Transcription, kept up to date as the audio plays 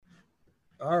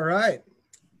All right.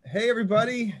 Hey,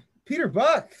 everybody. Peter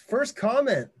Buck, first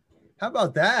comment. How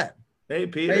about that? Hey,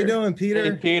 Peter. How you doing, Peter?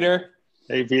 Hey, Peter.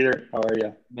 Hey, Peter. How are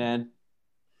you? Man.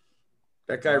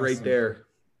 That guy right there.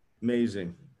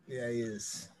 Amazing. Yeah, he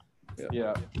is.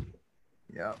 Yeah.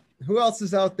 Who else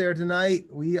is out there tonight?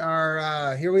 We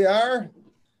are, here we are.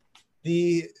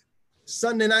 The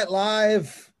Sunday Night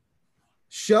Live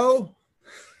show.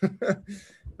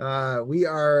 We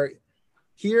are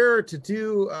here to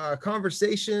do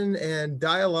conversation and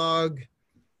dialogue.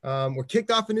 We're kicked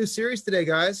off a new series today,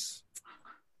 guys.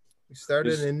 We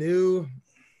started a new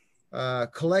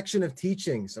collection of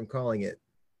teachings, I'm calling it.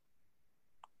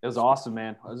 It was awesome,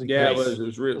 man. It was it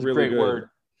was really great good. word.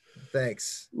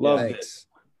 Thanks. Loved Thanks.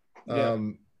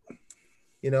 it.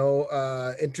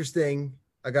 Interesting.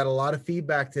 I got a lot of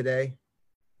feedback today,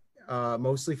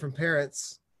 mostly from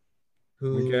parents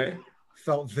who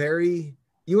felt very,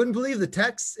 you wouldn't believe the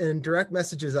texts and direct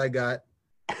messages I got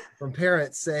from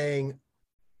parents saying,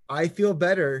 I feel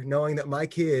better knowing that my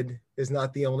kid is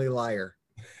not the only liar.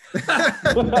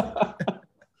 My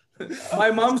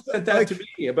mom said that to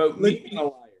me about me being a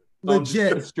liar.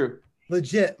 Legit. It's true.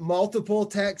 Legit, multiple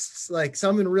texts, like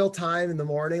some in real time in the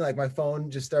morning, like my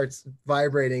phone just starts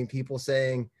vibrating, people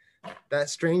saying that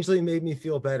strangely made me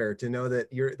feel better to know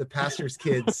that you're the pastor's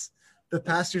kids. The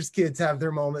pastor's kids have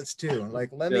their moments too. Like,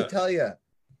 let me tell you,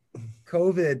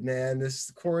 COVID, man,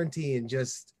 this quarantine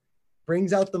just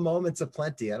brings out the moments of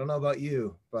plenty. I don't know about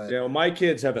you, but my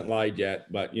kids haven't lied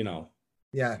yet, but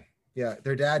yeah,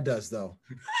 their dad does though.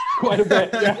 Quite a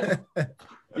bit.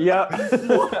 Yeah.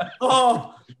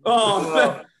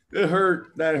 It hurt.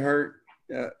 That hurt.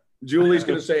 Yeah. Julie's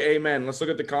gonna say amen. Let's look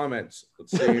at the comments.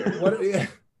 Let's see here.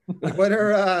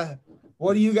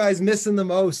 What are you guys missing the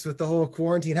most with the whole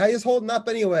quarantine? How you holding up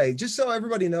anyway? Just so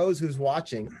everybody knows who's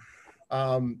watching.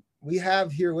 We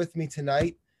have here with me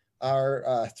tonight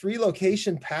our 3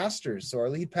 location pastors. So our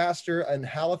lead pastor in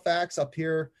Halifax up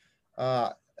here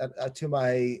to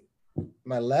my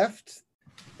left,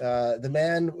 the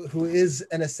man who is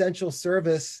an essential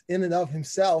service in and of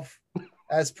himself,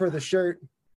 as per the shirt,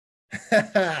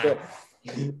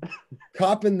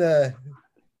 copping the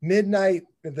midnight,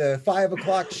 the 5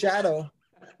 o'clock shadow,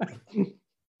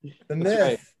 the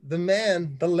myth, the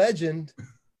man, the legend,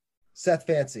 Seth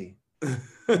Fancy.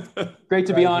 Great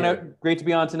to be on it. Great to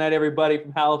be on tonight, everybody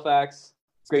from Halifax.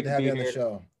 Great to have be you on here. the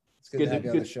show. It's good to have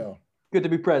you on the show. Good to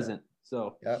be present.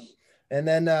 So yep. And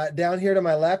then down here to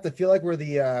my left, I feel like we're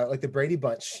the like the Brady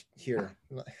Bunch here.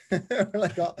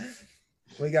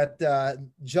 We got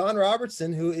John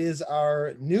Robertson, who is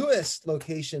our newest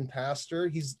location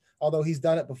pastor. Although he's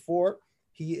done it before,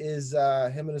 he is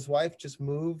him and his wife just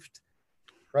moved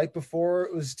right before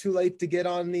it was too late to get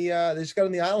on the. They just got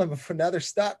on the island before. Now they're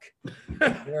stuck.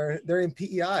 they're in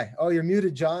PEI. Oh, you're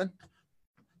muted, John.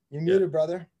 You're muted,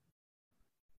 brother.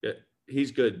 Yeah,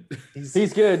 he's good.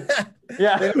 He's good.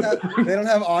 Yeah. They don't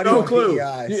have audio. No clue.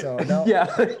 PEI, so no. Yeah.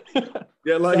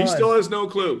 Yeah, like he still has no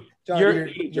clue. John, you're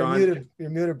muted. You're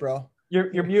muted, bro.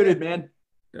 You're muted, man.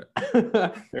 Yeah.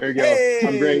 There you go. Hey!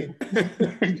 I'm great.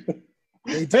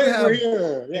 They do have, we're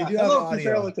here. Yeah. They do have Hello from audio.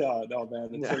 Charlottetown. Oh man,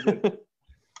 it's so good.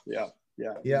 Yeah.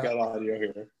 We got audio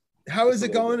here. How is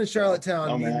it going in Charlottetown?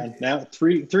 Oh man, now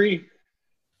three.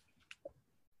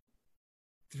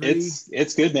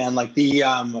 It's good, man. Like the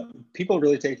people are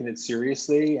really taking it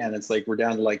seriously, and it's like we're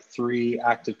down to like 3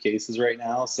 active cases right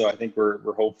now. So I think we're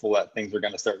hopeful that things are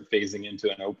going to start phasing into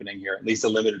an opening here, at least a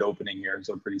limited opening here,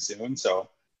 so pretty soon. So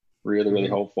really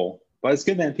hopeful. But it's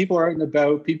good, man. People are out and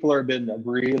about. People are been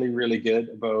really, really good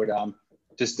about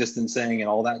just distancing and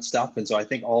all that stuff. And so I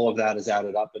think all of that has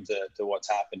added up into what's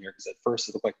happened here. Because at first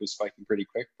it looked like it was spiking pretty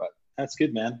quick, but that's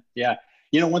good, man. Yeah.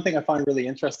 One thing I find really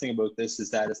interesting about this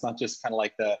is that it's not just kind of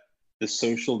like the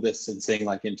social distancing,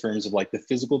 like in terms of like the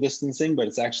physical distancing, but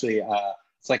it's actually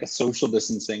it's like a social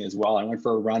distancing as well. I went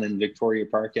for a run in Victoria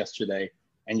Park yesterday,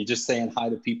 and you're just saying hi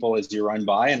to people as you run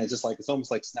by, and it's just like it's almost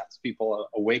like snaps people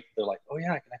awake. They're like, oh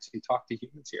yeah, I can actually talk to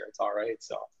humans here. It's all right.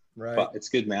 So but it's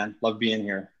good, man. Love being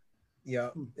here. Yeah,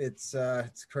 it's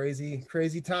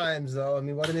crazy times though. I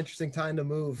mean, what an interesting time to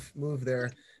move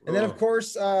there. And then of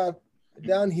course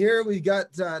down here we got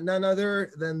none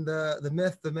other than the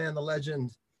myth, the man, the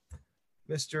legend,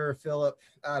 Mr. Philip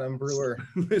Adam Brewer.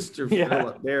 Mr.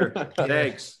 Philip, there.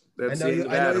 Thanks. I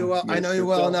know you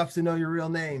well enough to know your real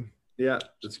name. Yeah,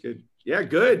 that's good. Yeah,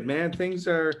 good, man. Things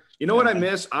are, what I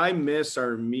miss? I miss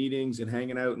our meetings and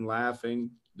hanging out and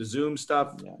laughing. The Zoom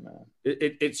stuff, yeah, man.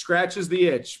 It scratches the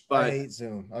itch, but I hate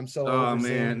Zoom. I'm so over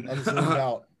man. Zoom. I'm zoomed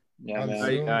out. Yeah,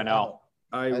 man. I know.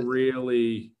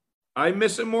 I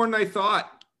miss it more than I thought.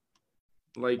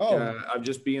 Like I'm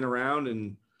just being around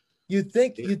and You'd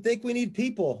think we need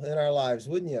people in our lives,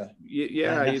 wouldn't you?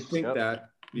 Yeah, you'd think that.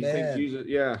 You think Jesus?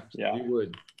 Yeah, you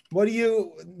would.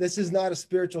 This is not a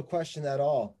spiritual question at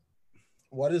all.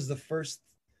 What is the first,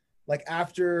 like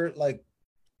after like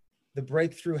the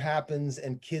breakthrough happens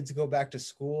and kids go back to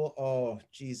school? Oh,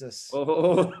 Jesus.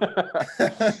 Oh,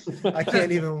 I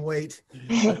can't even wait.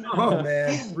 Oh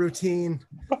man, routine.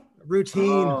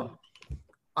 Oh.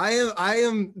 I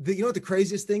am the, you know what the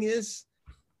craziest thing is?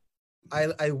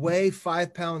 I weigh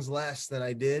 5 pounds less than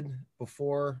I did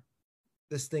before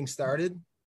this thing started,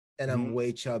 and I'm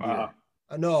way chubbier.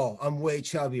 No, I'm way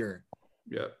chubbier.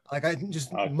 Yeah. Like I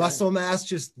just muscle mass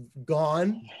just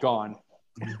gone.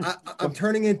 I'm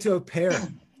turning into a pear.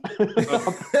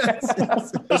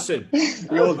 Listen,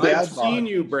 I've seen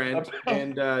you, Brent,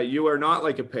 and you are not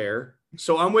like a pear.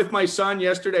 So I'm with my son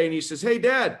yesterday, and he says, "Hey,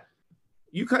 Dad,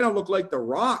 you kind of look like The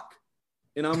Rock."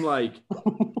 And I'm like,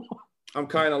 I'm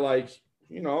kind of like,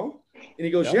 you know. And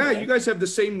he goes, "Yeah, you guys have the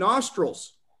same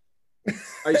nostrils."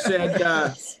 I said,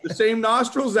 "The same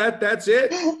nostrils? That's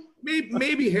it?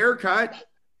 Maybe haircut,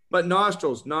 but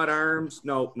nostrils, not arms.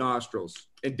 No, nostrils."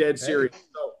 And dead serious.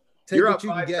 So you're up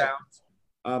 5 pounds.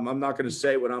 I'm not going to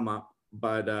say what I'm up,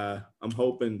 but I'm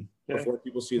hoping before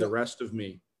people see the rest of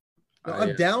me. No,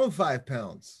 I'm down 5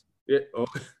 pounds.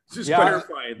 Just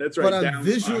clarifying. That's right. But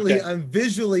I'm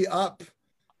visually up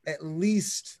at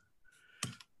least,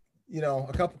 you know,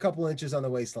 a couple inches on the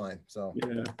waistline. So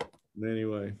yeah.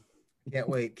 Anyway, can't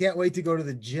wait to go to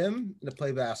the gym and to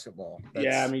play basketball.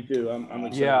 Me too. I'm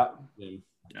excited.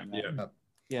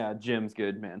 Yeah, gym's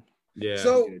good, man. Yeah.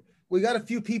 So we got a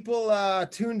few people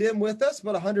tuned in with us,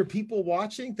 about 100 people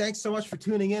watching. Thanks so much for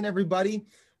tuning in, everybody.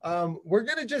 We're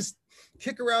gonna just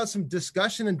kick around some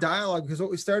discussion and dialogue, because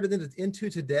what we started into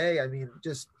today, I mean,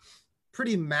 just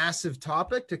pretty massive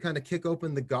topic to kind of kick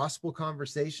open the gospel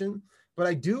conversation. But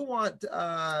I do want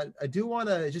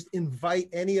to just invite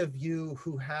any of you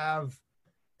who have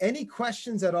any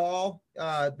questions at all,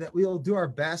 that we'll do our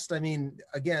best. I mean,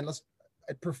 again,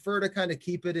 I'd prefer to kind of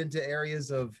keep it into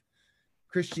areas of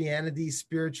Christianity,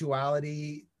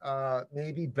 spirituality,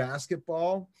 maybe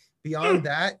basketball. Beyond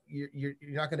that, you're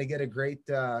not going to get a great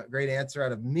answer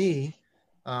out of me.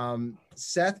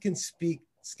 Seth can speak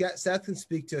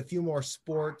to a few more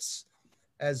sports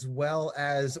as well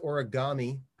as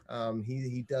origami.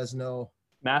 He does know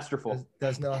masterful.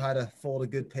 Does know how to fold a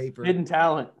good paper. Hidden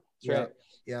talent. That's yeah, right.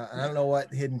 Yeah. I don't know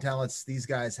what hidden talents these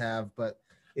guys have, but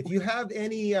if you have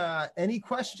any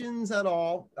questions at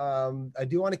all, I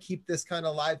do want to keep this kind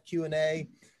of live Q&A.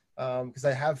 Because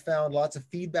I have found lots of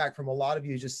feedback from a lot of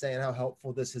you just saying how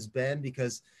helpful this has been,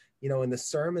 because, you know, in the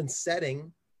sermon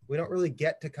setting, we don't really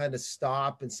get to kind of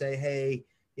stop and say, hey,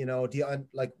 you know,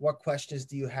 what questions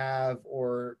do you have?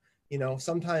 Or, you know,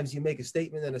 sometimes you make a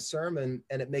statement in a sermon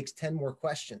and it makes 10 more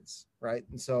questions, right?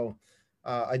 And so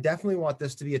I definitely want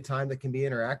this to be a time that can be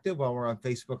interactive while we're on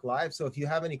Facebook Live. So if you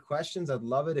have any questions, I'd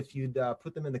love it if you'd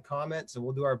put them in the comments, and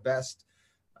we'll do our best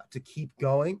to keep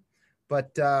going.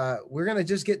 But we're going to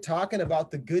just get talking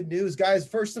about the good news. Guys,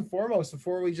 first and foremost,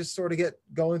 before we just sort of get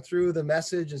going through the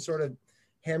message and sort of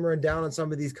hammering down on some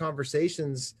of these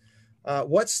conversations,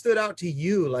 what stood out to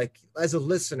you, like as a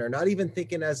listener, not even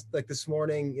thinking as like this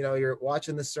morning, you know, you're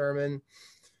watching the sermon.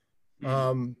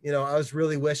 You know, I was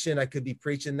really wishing I could be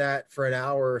preaching that for an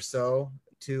hour or so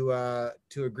to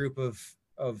a group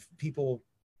of people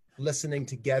listening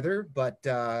together. But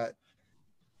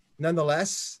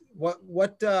nonetheless,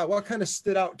 what kind of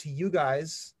stood out to you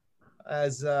guys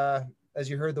as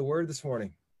you heard the word this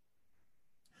morning?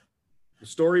 The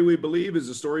story we believe is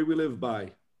the story we live by.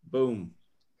 Boom.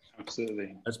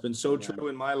 Absolutely. That's been so true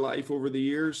in my life over the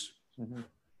years. Mm-hmm.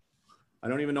 I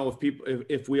don't even know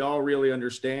if we all really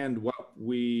understand what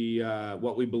we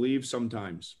believe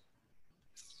sometimes.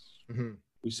 Mm-hmm.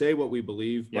 We say what we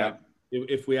believe, but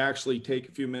if we actually take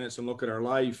a few minutes and look at our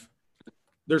life,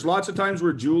 there's lots of times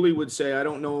where Julie would say, I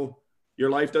don't know,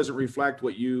 your life doesn't reflect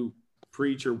what you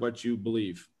preach or what you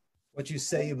believe. What you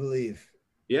say you believe.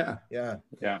 Yeah. Yeah.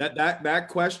 Yeah. That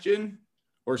question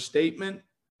or statement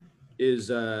is,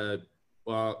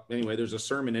 well, anyway, there's a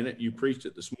sermon in it. You preached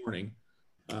it this morning.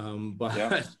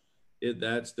 But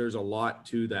there's a lot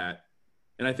to that.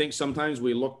 And I think sometimes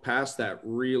we look past that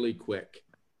really quick.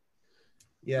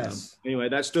 Yes. Anyway,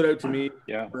 that stood out to me.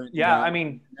 Yeah. I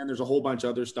mean, and there's a whole bunch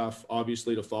of other stuff,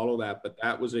 obviously, to follow that, but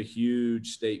that was a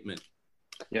huge statement.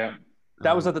 Yeah.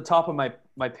 That was at the top of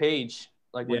my page.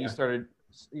 Like when you started,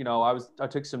 you know, I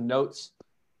took some notes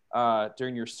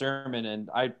during your sermon, and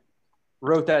I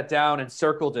wrote that down and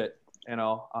circled it. You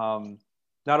know,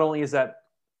 not only is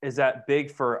that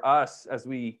big for us as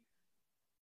we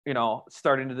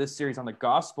starting to this series on the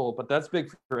gospel, but that's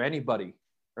big for anybody,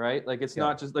 right? Like, it's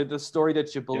not just like the story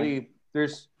that you believe.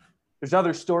 There's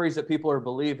other stories that people are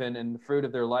believing, and the fruit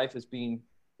of their life is being,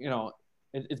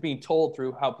 it's being told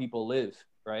through how people live,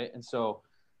 right? And so,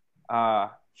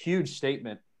 huge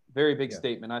statement, very big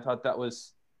statement. I thought that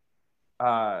was,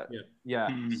 so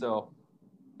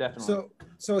definitely.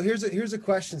 So here's a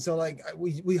question. So like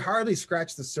we hardly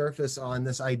scratched the surface on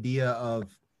this idea of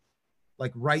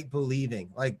like right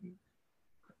believing. Like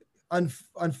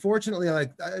unfortunately,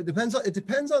 like it depends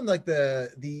on like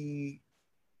the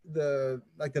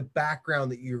like the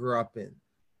background that you grew up in.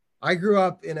 I grew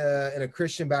up in a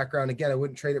Christian background. Again, I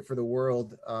wouldn't trade it for the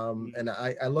world. And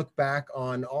I look back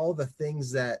on all the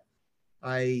things that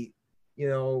I,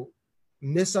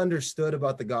 misunderstood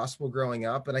about the gospel growing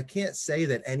up. And I can't say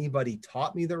that anybody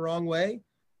taught me the wrong way.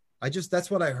 That's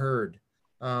what I heard.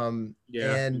 And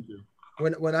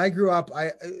when I grew up,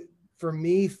 for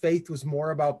me, faith was more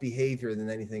about behavior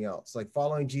than anything else. Like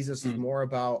following Jesus was more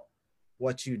about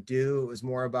what you do. It was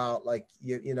more about like,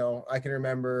 I can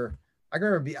remember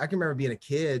being a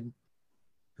kid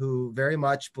who very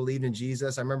much believed in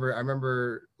Jesus. I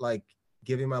remember like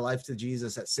giving my life to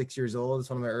Jesus at 6 years old. It's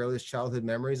one of my earliest childhood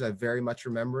memories. I very much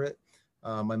remember it.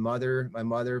 My mother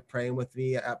praying with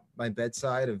me at my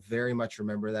bedside. I very much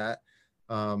remember that.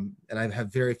 And I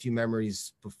have very few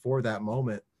memories before that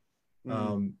moment.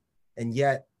 And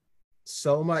yet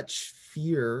so much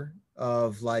fear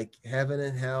of like heaven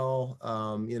and hell.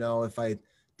 If I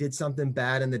did something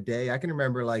bad in the day, I can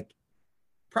remember like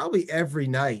probably every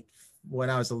night when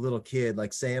I was a little kid,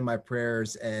 like saying my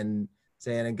prayers and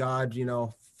saying, and God,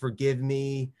 forgive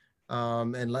me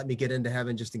and let me get into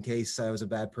heaven just in case I was a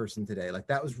bad person today. Like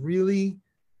that was really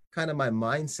kind of my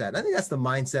mindset. I think that's the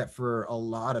mindset for a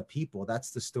lot of people.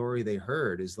 That's the story they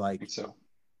heard, is like,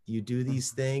 you do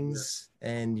these things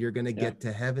and you're going to get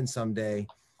to heaven someday.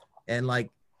 And like,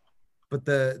 but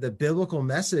the biblical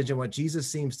message and what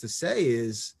Jesus seems to say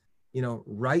is,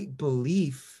 right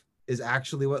belief is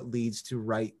actually what leads to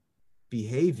right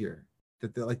behavior.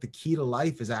 That the key to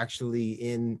life is actually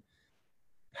in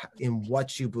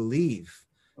what you believe.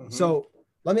 So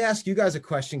let me ask you guys a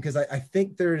question, because I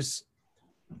think there's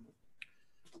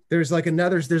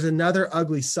another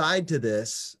ugly side to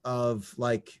this of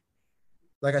like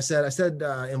I said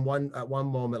at one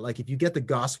moment, like if you get the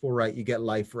gospel right, you get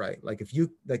life right. Like if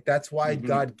you like, that's why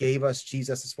God gave us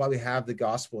Jesus. That's why we have the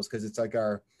gospels, because it's like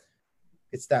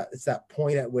it's that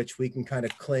point at which we can kind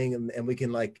of cling and we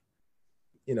can like,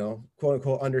 quote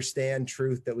unquote, understand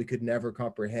truth that we could never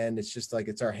comprehend. It's just like,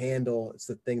 it's our handle. It's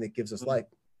the thing that gives us life.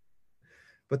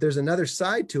 But there's another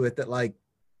side to it that like,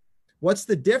 what's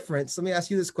the difference? Let me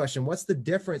ask you this question. What's the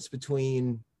difference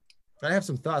between, I have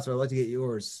some thoughts, but I'd like to get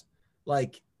yours.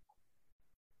 Like,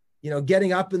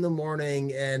 getting up in the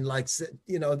morning and like,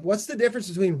 what's the difference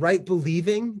between right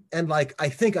believing and like, I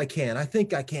think I can. You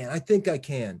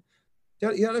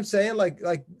know what I'm saying? Like,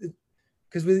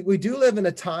 because we do live in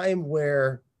a time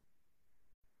where,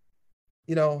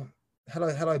 how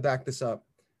do I back this up?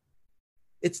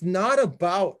 It's not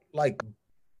about like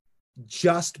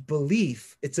just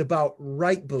belief. It's about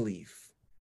right belief.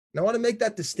 And I want to make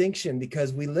that distinction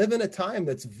because we live in a time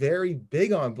that's very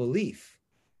big on belief.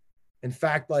 In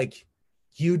fact, like,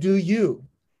 you do you.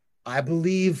 I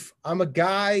believe I'm a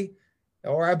guy,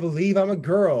 or I believe I'm a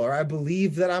girl, or I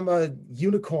believe that I'm a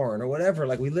unicorn or whatever.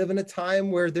 Like, we live in a time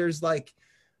where there's like,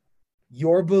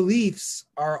 your beliefs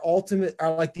are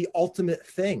like the ultimate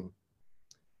thing.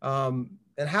 And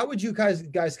how would you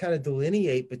guys kind of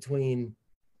delineate between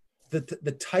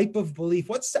the type of belief?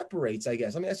 What separates, I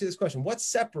guess? Let me ask you this question. What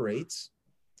separates,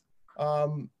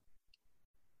 what's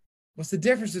the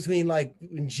difference between like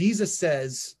when Jesus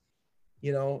says,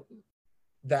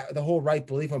 that the whole right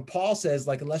belief, when Paul says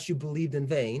like, unless you believed in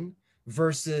vain,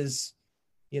 versus,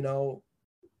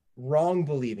 wrong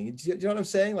believing? Do you know what I'm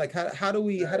saying? Like, how do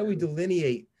we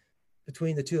delineate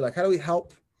between the two? Like, how do we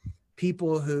help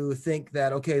people who think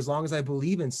that, okay, as long as I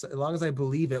believe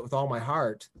it with all my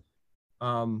heart,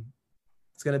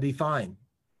 it's going to be fine?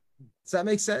 Does that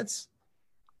make sense?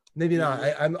 Maybe not.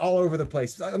 I'm all over the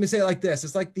place. Let me say it like this.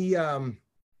 It's like the,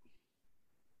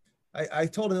 I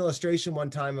told an illustration one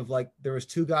time of like, there was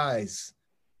two guys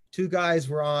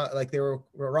were on, like they were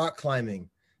rock climbing,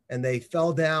 and they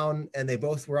fell down and they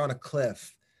both were on a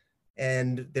cliff,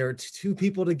 and there were two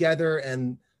people together,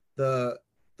 and the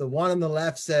one on the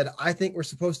left said, I think we're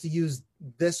supposed to use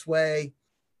this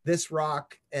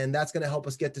rock, and that's going to help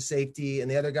us get to safety.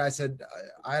 And the other guy said,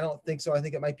 I don't think so. I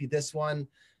think it might be this one. And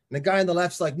the guy on the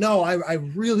left's like, no, I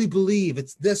really believe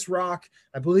it's this rock.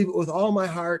 I believe it with all my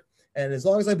heart. And as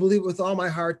long as I believe it with all my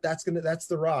heart, that's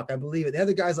the rock. I believe it. The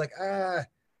other guy's like,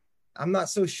 I'm not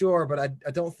so sure, but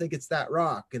I don't think it's that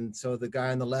rock. And so the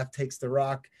guy on the left takes the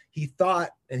rock he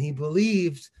thought and he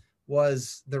believed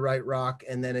was the right rock.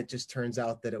 And then it just turns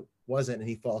out that it wasn't, and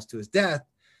he falls to his death.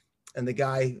 And the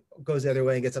guy goes the other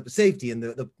way and gets up to safety. And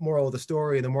the moral of the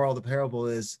story, the moral of the parable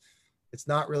is, it's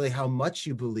not really how much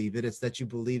you believe it, it's that you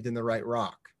believed in the right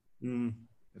rock.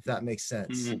 If that makes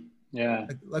sense. Yeah.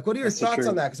 Like what are your thoughts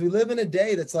on that? Because we live in a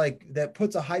day that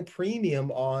puts a high premium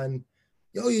on,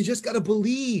 you just got to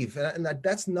believe. And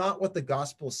that's not what the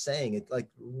gospel's saying. It's like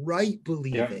right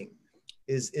believing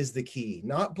is the key,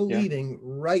 not believing,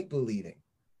 right believing.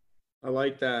 I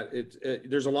like that.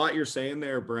 There's a lot you're saying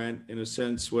there, Brent, in a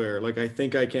sense where like, I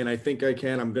think I can,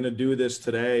 I'm going to do this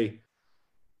today.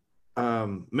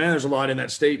 Man, there's a lot in that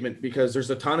statement, because there's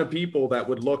a ton of people that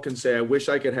would look and say, I wish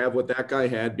I could have what that guy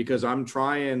had, because I'm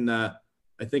trying, I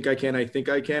think I can,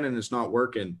 and it's not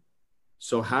working.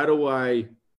 So how do I,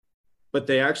 but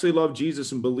they actually love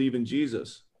Jesus and believe in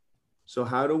Jesus. So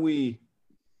how do we,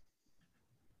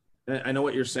 I know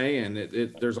what you're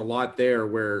saying. There's a lot there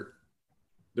where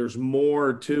there's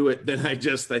more to it than I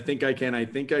think I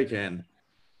can.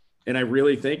 And I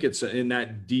really think it's in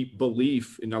that deep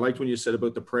belief. And I liked when you said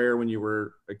about the prayer when you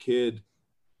were a kid,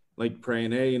 like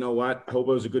praying, hey, you know what? I hope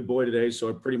I was a good boy today. So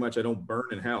I don't burn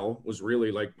in hell. Was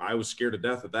really like, I was scared to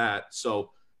death of that. So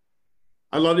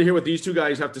I'd love to hear what these two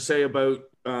guys have to say about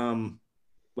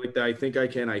like the I think I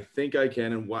can,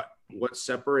 and what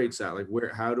separates that? Like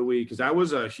how do we, because that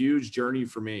was a huge journey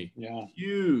for me. Yeah.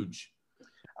 Huge.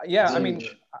 Yeah. I mean,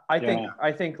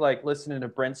 I think like listening to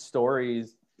Brent's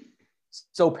stories,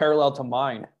 so parallel to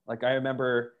mine. Like I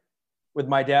remember with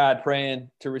my dad praying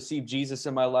to receive Jesus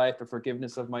in my life, the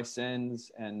forgiveness of my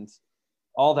sins and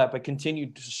all that, but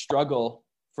continued to struggle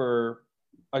for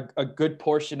a good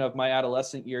portion of my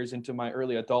adolescent years into my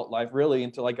early adult life, really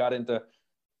until I got into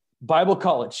Bible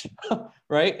college,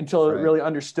 right? Until I really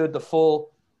understood the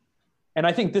full. And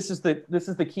I think this is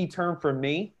the key term for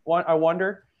me. I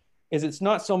wonder is it's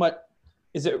not so much,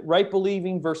 is it right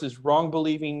believing versus wrong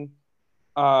believing?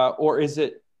 Or is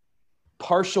it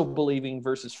partial believing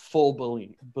versus full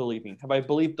believing? Have I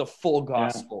believed the full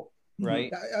gospel,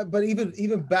 right? But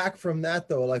even back from that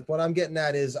though, like what I'm getting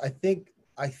at is I think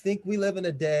we live in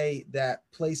a day that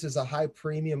places a high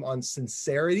premium on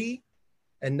sincerity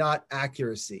and not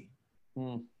accuracy.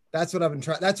 That's what I've been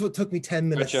trying. That's what took me 10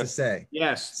 minutes to say.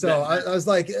 Yes. So I was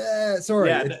like, sorry.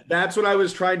 Yeah, that's what I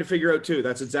was trying to figure out too.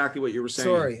 That's exactly what you were saying.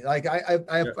 Sorry. Like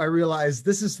I realized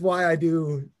this is why I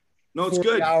do it's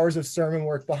good hours of sermon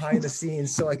work behind the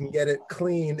scenes so I can get it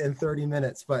clean in 30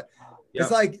 minutes. But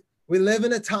it's like we live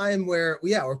in a time where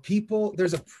people,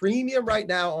 there's a premium right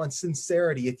now on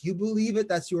sincerity. If you believe it,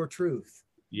 that's your truth.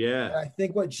 Yeah. And I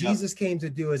think what Jesus came to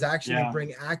do is actually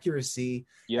bring accuracy.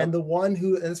 And the one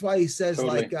who, and that's why he says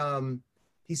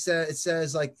it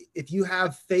says like, if you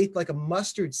have faith like a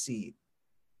mustard seed,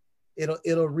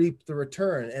 it'll reap the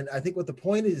return. And I think what the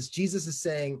point is, Jesus is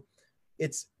saying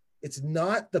it's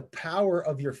not the power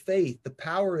of your faith. The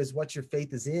power is what your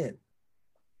faith is in.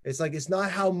 It's like, it's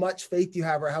not how much faith you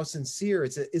have or how sincere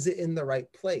is it in the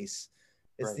right place?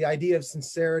 It's the idea of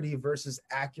sincerity versus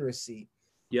accuracy.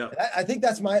 Yeah. I think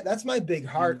that's my big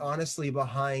heart, honestly,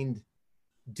 behind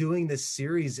doing this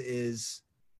series is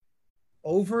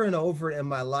over and over in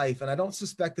my life. And I don't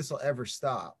suspect this will ever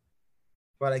stop,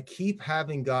 but I keep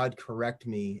having God correct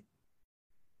me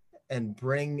and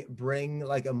bring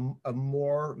like a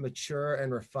more mature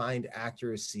and refined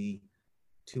accuracy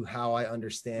to how I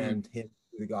understand him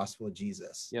through the gospel of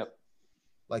Jesus. Yep.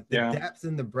 Like the depth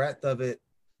and the breadth of it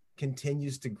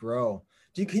continues to grow.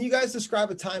 Can you guys describe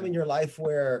a time in your life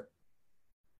where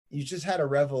you just had a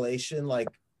revelation, like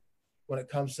when it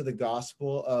comes to the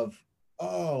gospel of,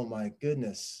 oh my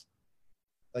goodness,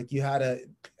 like you had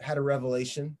a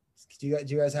revelation? Do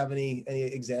you guys have any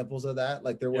examples of that?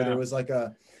 Like there was like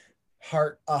a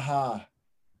heart aha.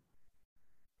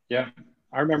 Yeah,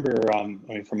 I remember.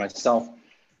 For myself,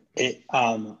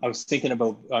 I was thinking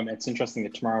about. It's interesting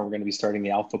that tomorrow we're going to be starting the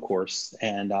Alpha course,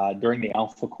 and during the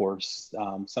Alpha course,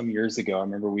 some years ago, I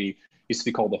remember we used to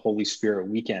be called the Holy Spirit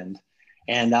Weekend,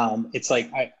 and it's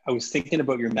like I was thinking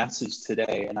about your message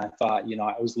today, and I thought,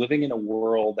 I was living in a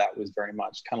world that was very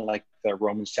much kind of like the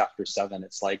Romans chapter 7.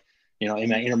 It's like, in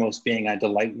my innermost being, I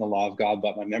delight in the law of God,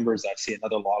 but my members, I see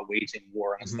another law waging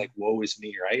war, and it's like, woe is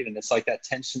me, right? And it's like that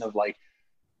tension of like,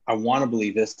 I want to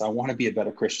believe this. I want to be a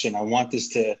better Christian. I want this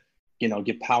to,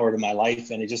 give power to my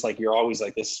life. And it's just like, you're always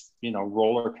like this,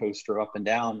 roller coaster up and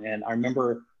down. And I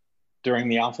remember during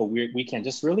the Alpha weekend,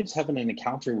 just really just having an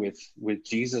encounter with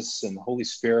Jesus and the Holy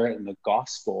Spirit and the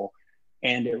gospel.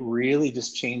 And it really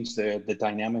just changed the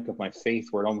dynamic of my faith,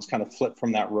 where it almost kind of flipped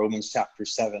from that Romans chapter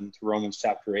 7 to Romans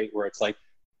chapter 8, where it's like,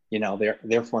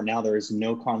 therefore now there is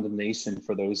no condemnation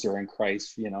for those who are in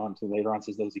Christ, until later on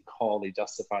says, those he called, he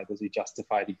justified, those he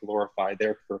justified, he glorified.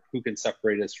 Therefore, who can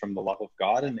separate us from the love of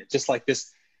God? And it's just like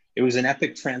this, it was an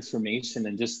epic transformation,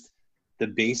 and just the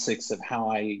basics of how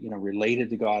I, related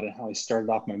to God and how I started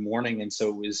off my morning. And so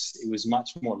it was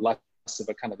much more less of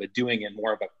a kind of a doing and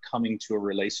more of a coming to a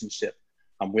relationship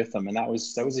with them. And that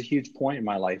was a huge point in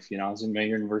my life. I was in my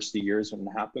university years when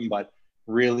it happened, but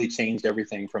really changed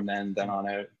everything from then on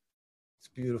out. It's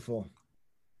beautiful.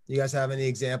 You guys have any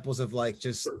examples of like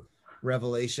just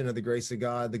revelation of the grace of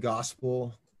God, the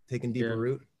gospel taking deeper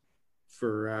root?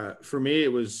 For me,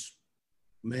 it was,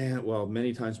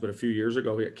 many times, but a few years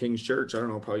ago at King's Church, I don't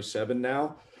know, probably 7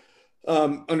 now,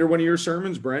 under one of your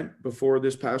sermons, Brent, before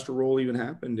this pastor role even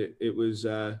happened, it was,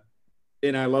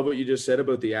 and I love what you just said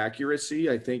about the accuracy.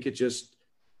 I think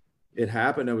it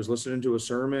happened. I was listening to a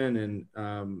sermon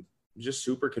and just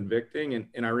super convicting.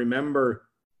 And I remember,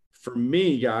 for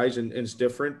me, guys, and it's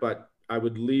different, but I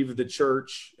would leave the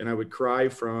church and I would cry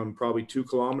from probably 2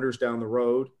 kilometers down the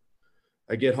road.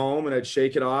 I'd get home and I'd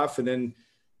shake it off and then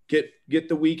get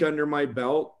the week under my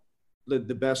belt the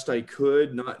best I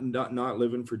could, not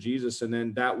living for Jesus. And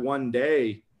then that one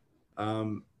day,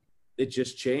 it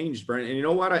just changed, Brent. And you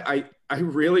know what? I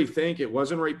really think it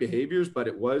wasn't right behaviors, but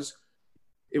it was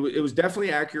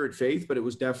definitely accurate faith, but it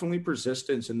was definitely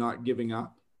persistence and not giving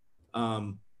up.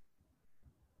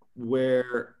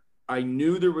 Where I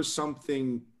knew there was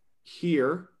something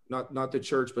here, not the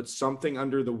church, but something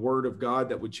under the word of God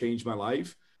that would change my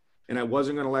life. And I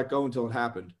wasn't going to let go until it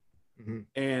happened. Mm-hmm.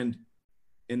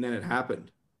 And then it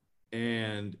happened,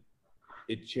 and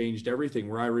it changed everything.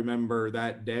 Where I remember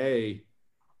that day,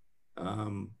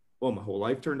 my whole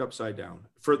life turned upside down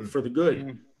for the good.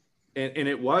 Mm-hmm. And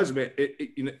it was, man,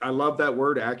 I love that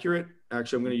word, accurate.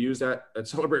 Actually, I'm going to use that at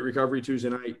Celebrate Recovery Tuesday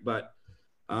night, but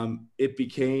it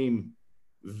became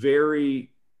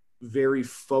very, very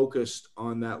focused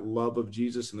on that love of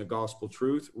Jesus and the gospel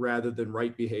truth rather than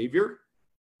right behavior.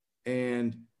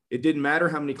 And it didn't matter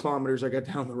how many kilometers I got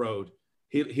down the road.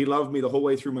 He loved me the whole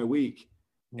way through my week.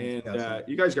 And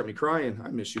you guys got me crying. I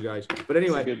miss you guys. But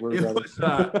anyway,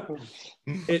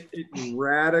 it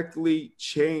radically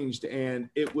changed. And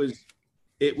it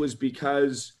was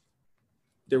because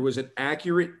there was an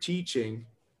accurate teaching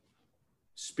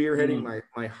spearheading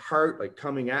my heart, like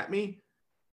coming at me,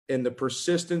 and the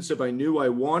persistence of I knew I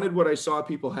wanted what I saw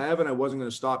people have, and I wasn't going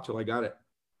to stop till I got it.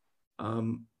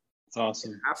 It's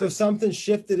awesome. So something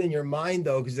shifted in your mind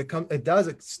though, because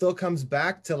it still comes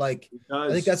back to like, I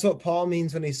think that's what Paul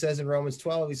means when he says in Romans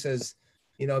 12, he says,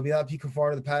 be not be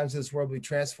conformed to the patterns of this world, but be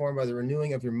transformed by the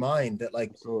renewing of your mind. That like,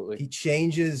 absolutely, he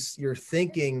changes your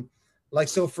thinking. Like,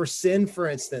 so for sin, for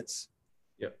instance,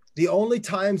 the only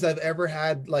times I've ever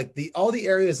had like all the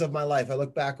areas of my life, I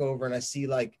look back over and I see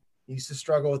like, I used to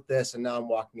struggle with this and now I'm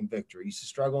walking in victory. I used to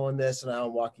struggle in this and now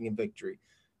I'm walking in victory.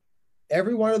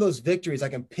 Every one of those victories, I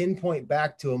can pinpoint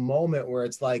back to a moment where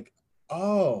it's like,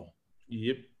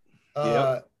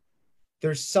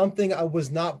 there's something I was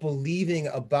not believing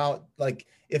about. Like,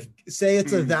 if say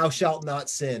it's a thou shalt not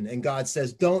sin and God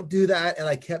says, don't do that. And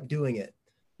I kept doing it.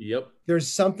 Yep. There's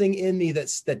something in me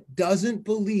that doesn't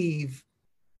believe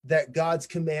that God's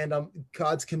command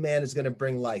is going to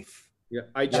bring life. Yeah.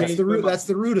 That's the root. That's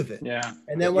the root of it. Yeah.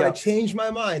 And then when I changed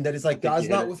my mind, that it's like, God's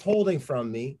not withholding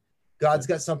from me. God's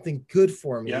got something good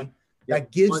for me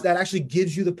that actually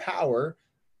gives you the power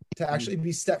to actually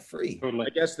be set free. Totally. I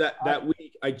guess that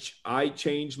week I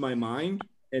changed my mind,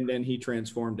 and then he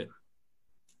transformed it.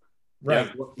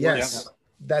 Right. Yes.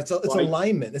 It's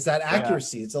alignment. It's that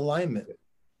accuracy. Yeah. It's alignment.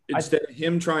 Instead of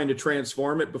him trying to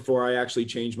transform it before I actually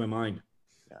changed my mind.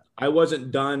 Yeah. I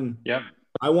wasn't done. Yeah.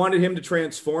 I wanted him to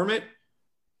transform it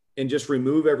and just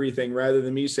remove everything rather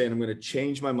than me saying, I'm going to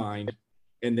change my mind.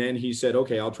 And then he said,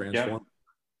 okay, I'll transform. Yeah.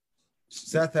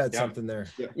 Seth had something there.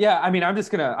 Yeah. I mean, I'm just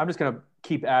gonna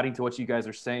keep adding to what you guys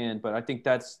are saying, but I think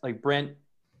that's like Brent,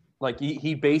 like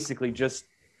he basically just,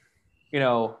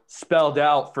 spelled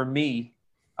out for me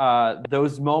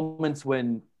those moments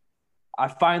when I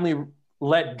finally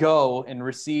let go and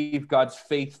receive God's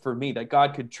faith for me, that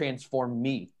God could transform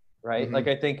me. Right. Mm-hmm. Like,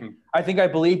 I think I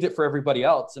believed it for everybody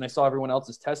else, and I saw everyone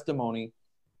else's testimony,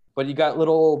 but you got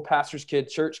little old pastor's kid,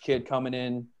 church kid coming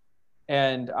in,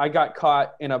 and I got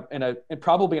caught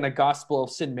probably in a gospel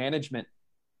of sin management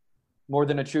more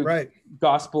than a true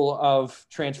gospel of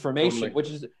transformation, which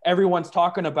is everyone's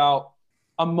talking about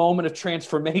a moment of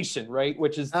transformation, right?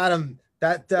 Which is Adam,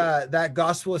 that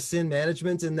gospel of sin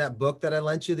management in that book that I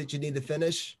lent you that you need to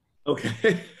finish.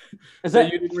 Okay.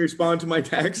 that you didn't respond to my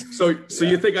text? So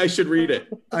you think I should read it?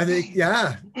 I think,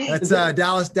 yeah. That's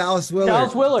Dallas Willard.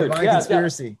 Dallas Willard. Divine Yeah,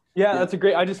 Conspiracy. Yeah, that's a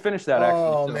great. I just finished that actually.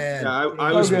 Oh so. man. Yeah,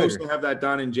 I was supposed to have that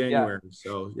done in January. Yeah.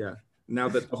 So yeah. Now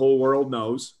that the whole world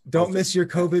knows. Don't miss your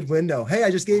COVID window. Hey,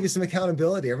 I just gave you some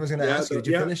accountability. Everyone's going to ask you, did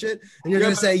you finish it? And you're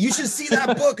going to say, you should see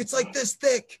that book. It's like this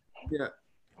thick. Yeah.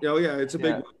 Oh, yeah. It's a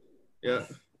big one. Yeah.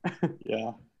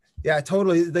 Yeah. Yeah,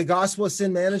 totally. The Gospel of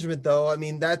Sin Management, though, I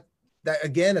mean, that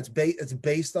again, it's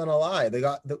based on a lie.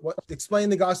 Explain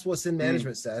the Gospel of Sin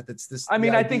Management, Seth. It's this. I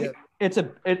mean, I think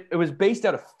it was based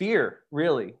out of fear,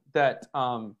 really, that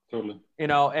totally. You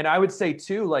know, and I would say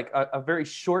too, like a very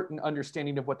shortened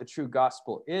understanding of what the true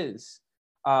gospel is.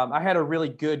 I had a really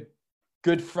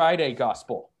Good Friday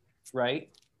gospel, right?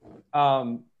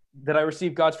 That I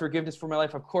received God's forgiveness for my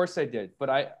life. Of course I did,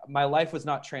 but my life was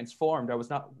not transformed. I was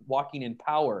not walking in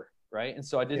power, right? And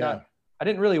so I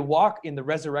didn't really walk in the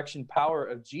resurrection power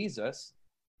of Jesus.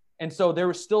 And so there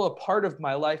was still a part of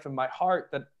my life and my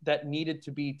heart that needed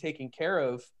to be taken care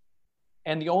of.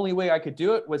 And the only way I could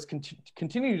do it was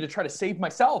continue to try to save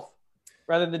myself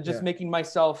rather than just making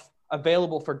myself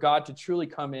available for God to truly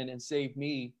come in and save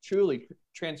me, truly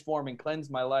transform and cleanse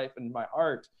my life and my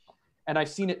heart. And I've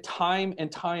seen it time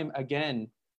and time again,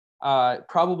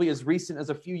 probably as recent as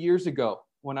a few years ago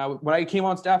when I came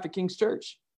on staff at King's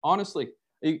Church. Honestly,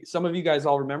 some of you guys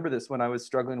all remember this when I was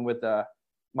struggling with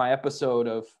my episode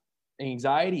of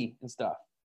anxiety and stuff.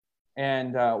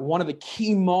 And one of the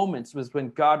key moments was when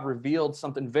God revealed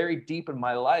something very deep in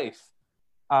my life,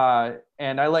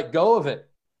 and I let go of it.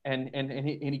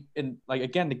 And like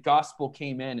again, the gospel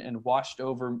came in and washed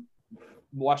over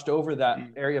that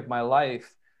area of my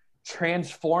life,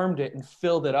 transformed it, and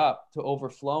filled it up to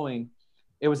overflowing.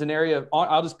 It was an area of,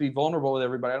 I'll just be vulnerable with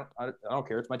everybody. I don't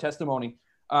care. It's my testimony.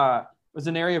 It was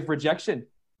an area of rejection,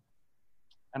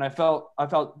 and I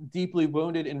felt deeply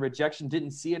wounded in rejection.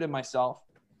 Didn't see it in myself.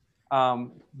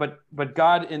 But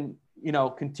God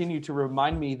continued to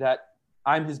remind me that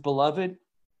I'm his beloved,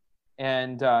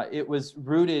 and it was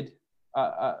rooting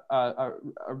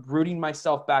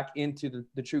myself back into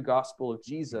the true gospel of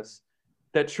Jesus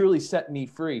that truly set me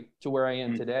free to where I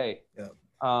am today. Yeah.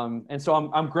 And so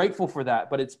I'm grateful for that,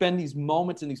 but it's been these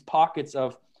moments and these pockets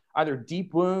of either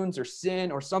deep wounds or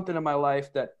sin or something in my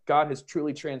life that God has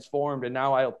truly transformed. And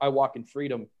now I walk in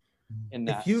freedom in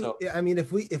that.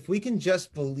 If we can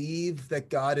just believe that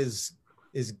God is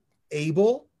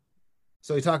able,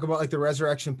 so we talk about like the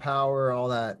resurrection power, all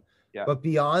that, but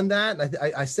beyond that,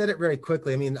 I said it very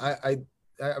quickly. I mean,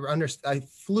 I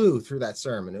flew through that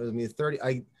sermon. It was,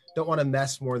 I don't want to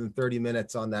mess more than 30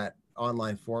 minutes on that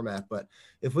online format, but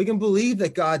if we can believe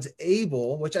that God's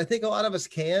able, which I think a lot of us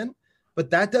can, but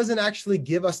that doesn't actually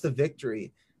give us the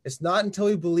victory. It's not until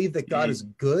we believe that God is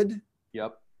good.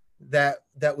 Yep.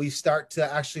 that we start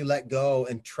to actually let go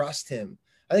and trust him.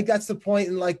 I think that's the point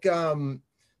in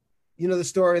the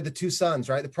story of the two sons,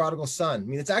 right? The prodigal son. I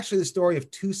mean, it's actually the story of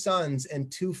two sons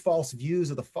and two false views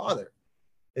of the father.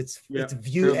 It's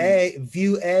view A.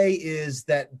 View A is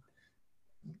that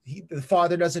the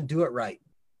father doesn't do it right.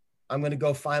 I'm going to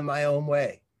go find my own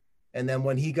way. And then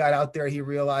when he got out there, he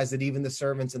realized that even the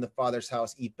servants in the father's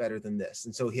house eat better than this.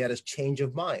 And so he had his change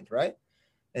of mind, right?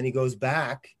 And he goes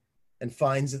back and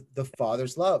finds the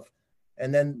father's love.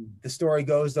 And then the story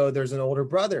goes, though, there's an older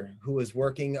brother who is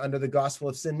working under the gospel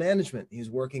of sin management. He's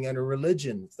working under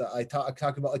religion. I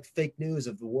talk about like fake news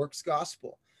of the works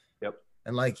gospel. Yep.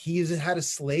 And like he's had a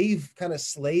slave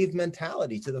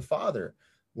mentality to the father,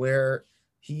 where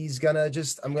he's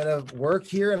I'm gonna work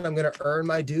here and I'm gonna earn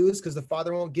my dues because the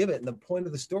father won't give it. And the point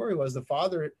of the story was the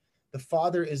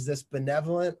father is this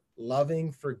benevolent,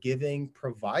 loving, forgiving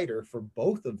provider for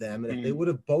both of them. And if they would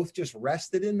have both just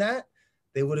rested in that,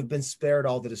 they would have been spared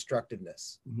all the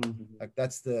destructiveness. Like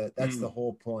that's the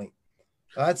whole point.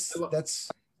 That's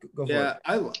go for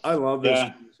it. I love this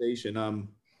conversation.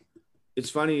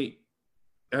 It's funny.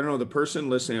 I don't know, the person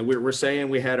listening, we're saying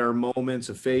we had our moments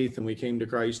of faith and we came to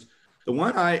Christ. The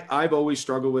one I've always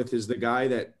struggled with is the guy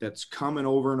that's coming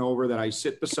over and over that I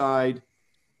sit beside,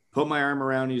 put my arm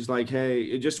around. He's like,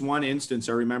 hey, just one instance.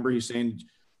 I remember he's saying, do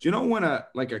you know when a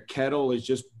kettle is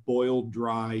just boiled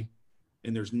dry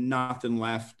and there's nothing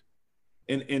left,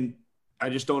 and I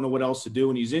just don't know what else to do.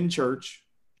 And he's in church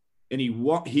and he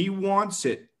wants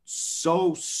it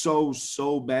so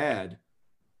bad,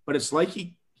 but it's like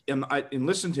and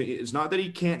listen to it. It's not that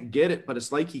he can't get it, but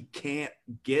it's like he can't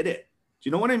get it. Do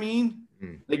you know what I mean?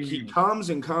 Like he comes,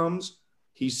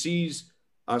 he sees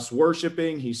us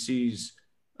worshiping, he sees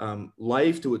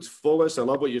life to its fullest. I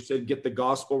love what you said, get the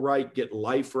gospel right, get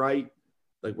life right.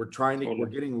 Like we're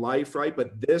getting life right,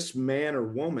 but this man or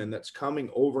woman that's coming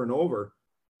over and over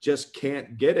just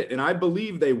can't get it. And I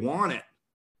believe they want it,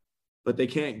 but they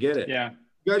can't get it. Yeah.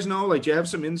 You guys know, like, do you have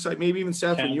some insight? Maybe even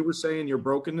Seth, when you were saying your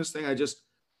brokenness thing,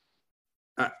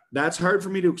 that's hard for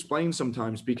me to explain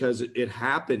sometimes because it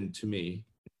happened to me.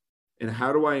 And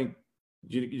how do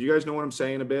you guys know what I'm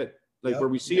saying a bit? Like where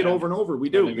we see it over and over, we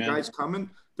do. The guy's coming,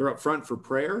 they're up front for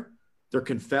prayer, they're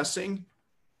confessing,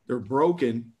 they're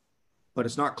broken, but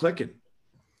it's not clicking.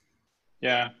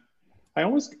 Yeah. I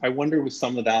wonder with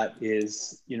some of that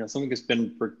is, something that's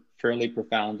been fairly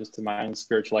profound just to my own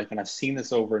spiritual life. And I've seen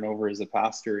this over and over as a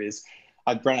pastor is,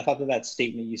 Brent, I thought that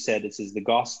statement you said, it says the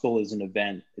gospel is an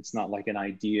event. It's not like an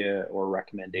idea or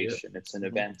recommendation. It's an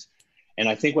event. And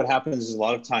I think what happens is a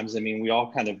lot of times, we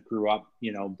all kind of grew up,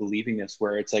 believing this,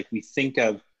 where it's like, we think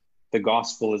of the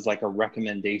gospel as like a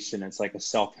recommendation. It's like a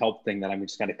self-help thing that I'm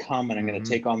just going to come and I'm going to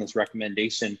take on this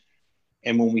recommendation.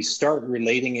 And when we start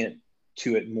relating it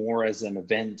to it more as an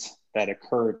event that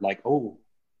occurred, like, you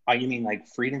mean like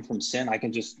freedom from sin? I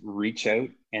can just reach out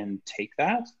and take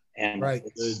that. And right.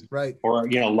 Or,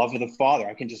 love of the Father.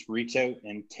 I can just reach out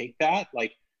and take that.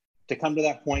 Like, to come to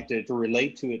that point, to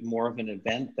relate to it more of an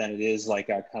event than it is like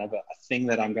a kind of a thing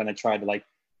that I'm going to try to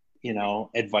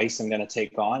advice I'm going to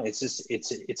take on. It's just,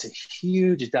 it's a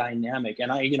huge dynamic.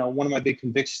 And one of my big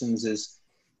convictions is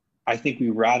I think we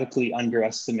radically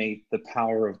underestimate the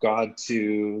power of God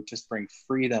to just bring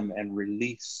freedom and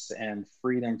release and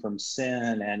freedom from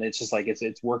sin. And it's just like,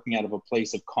 it's working out of a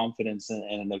place of confidence in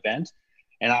an event.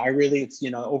 And it's,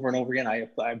 over and over again,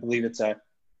 I believe it's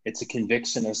a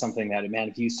conviction or something that, man,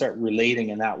 if you start relating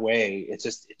in that way,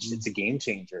 it's a game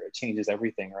changer. It changes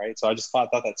everything. Right. So I just thought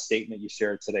that statement you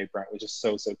shared today, Brent, was just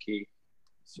so key.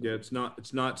 Yeah. It's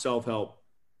not self-help.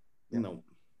 No.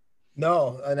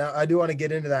 And I do want to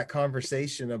get into that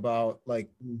conversation about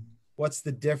like, what's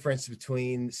the difference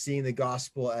between seeing the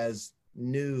gospel as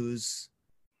news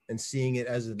and seeing it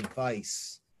as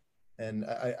advice. And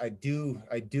I do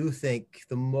think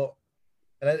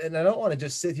and I don't want to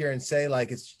just sit here and say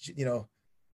like it's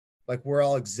like we're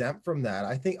all exempt from that.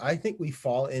 I think we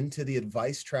fall into the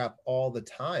advice trap all the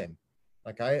time.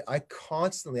 Like I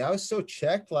was so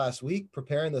checked last week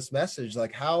preparing this message,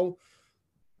 like how,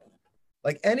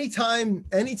 like anytime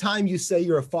you say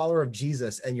you're a follower of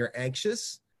Jesus and you're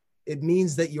anxious, it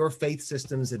means that your faith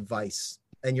system's advice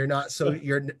and you're not so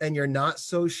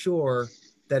sure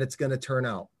that it's going to turn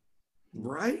out.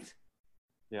 Right.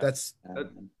 Yeah.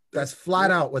 That's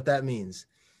flat out what that means.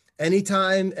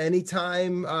 Anytime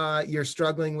you're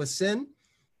struggling with sin,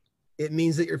 it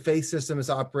means that your faith system is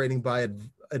operating by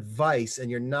advice and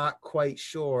you're not quite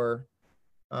sure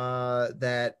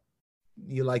that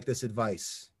you like this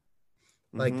advice.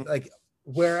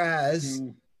 Whereas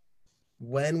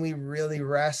when we really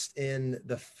rest in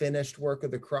the finished work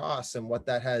of the cross and what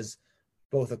that has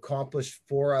both accomplished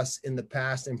for us in the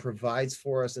past and provides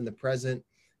for us in the present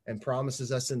and promises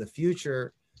us in the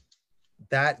future,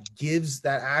 that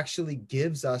actually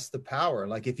gives us the power.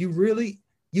 Like if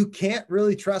you can't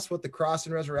really trust what the cross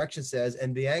and resurrection says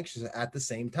and be anxious at the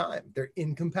same time. They're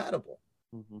incompatible.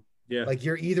 Mm-hmm. Yeah. Like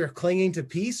you're either clinging to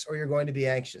peace or you're going to be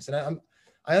anxious. And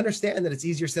I understand that it's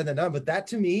easier said than done, but that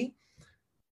to me,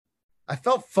 I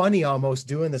felt funny almost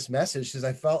doing this message because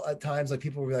I felt at times like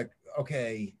people were like,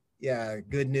 okay, yeah,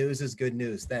 good news is good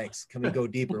news. Thanks. Can we go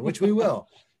deeper? Which we will.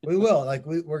 We will. Like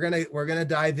we're gonna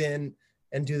dive in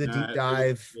and do the deep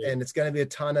dive, and it's gonna be a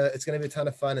ton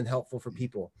of fun and helpful for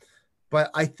people.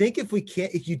 But I think if we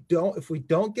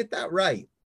don't get that right,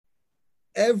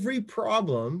 every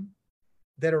problem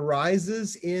that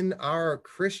arises in our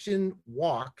Christian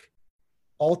walk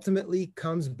ultimately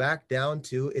comes back down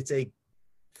to it's a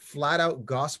flat out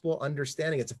gospel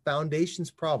understanding. It's a foundations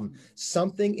problem.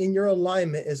 Something in your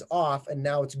alignment is off and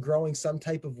now it's growing some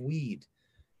type of weed.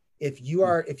 If you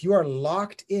are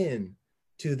locked in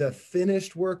to the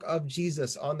finished work of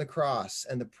Jesus on the cross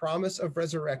and the promise of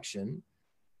resurrection,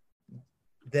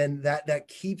 then that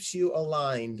keeps you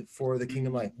aligned for the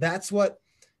kingdom life.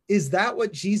 Is that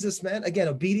what Jesus meant? Again,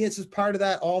 obedience is part of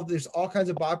that. There's all kinds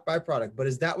of byproduct, but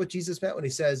is that what Jesus meant when he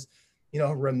says,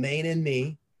 remain in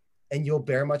me and you'll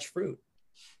bear much fruit?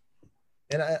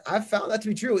 And I've found that to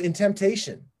be true in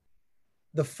temptation.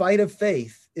 The fight of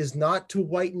faith is not to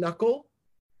white knuckle.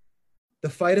 The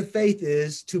fight of faith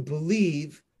is to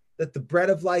believe that the bread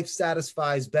of life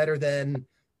satisfies better than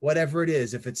whatever it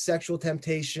is. If it's sexual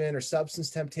temptation or substance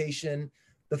temptation,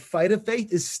 the fight of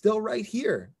faith is still right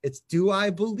here. It's, do I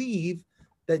believe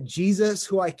that Jesus,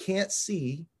 who I can't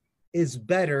see, is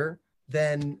better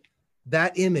than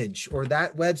that image or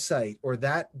that website or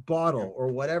that bottle or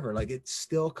whatever? Like it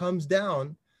still comes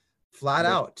down flat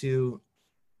out to,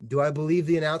 do I believe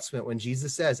the announcement when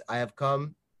Jesus says, I have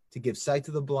come to give sight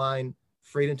to the blind,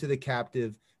 freedom to the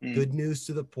captive, good news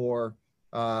to the poor,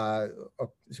 to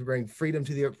bring freedom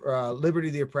to the liberty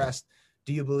to the oppressed?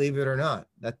 Do you believe it or not?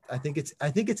 That I think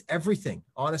it's everything,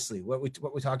 honestly, what we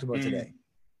talked about today.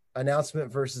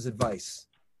 Announcement versus advice.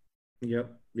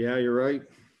 Yep. Yeah, you're right.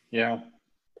 Yeah.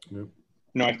 Yep.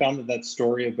 No, I found that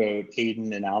story about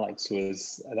Aiden and Alex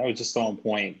was just so on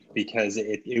point, because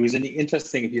it was an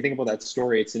interesting, if you think about that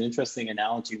story, it's an interesting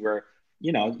analogy where,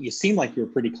 you know, you seem like you're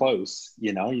pretty close,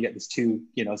 you know, you get these two,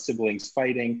 you know, siblings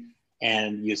fighting,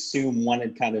 and you assume one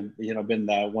had kind of, you know, been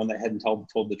the one that hadn't told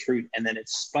the truth. And then it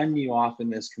spun you off in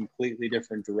this completely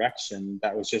different direction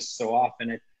that was just so off.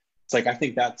 And it's like, I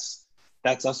think that's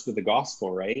us with the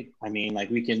gospel, right? I mean,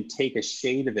 like, we can take a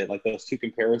shade of it, like those two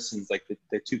comparisons, like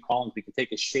the two columns, we can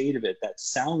take a shade of it that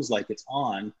sounds like it's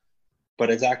on, but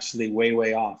it's actually way,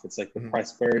 way off. It's like the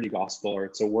prosperity gospel, or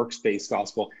it's a works-based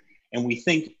gospel. And we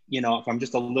think, you know, if I'm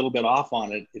just a little bit off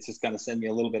on it, it's just going to send me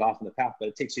a little bit off on the path, but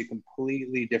it takes you a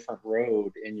completely different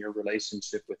road in your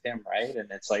relationship with him, right?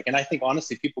 And it's like, and I think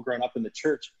honestly, people growing up in the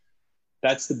church,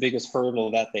 that's the biggest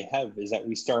hurdle that they have, is that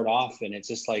we start off and it's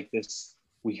just like this,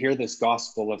 we hear this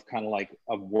gospel of kind of like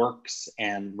of works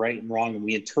and right and wrong, and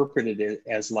we interpreted it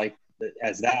as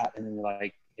that. And then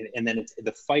like, and then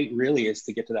the fight really is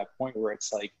to get to that point where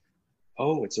it's like,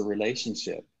 oh, it's a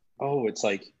relationship. Oh, it's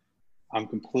like, I'm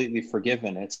completely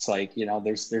forgiven. It's like, you know,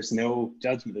 there's no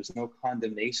judgment. There's no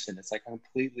condemnation. It's like, I'm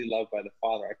completely loved by the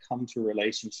Father. I come to a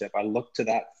relationship. I look to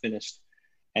that finished,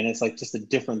 and it's like just a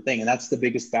different thing. And that's the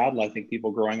biggest battle I think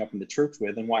people growing up in the church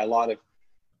with, and why a lot of,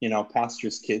 you know,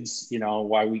 pastors' kids, you know,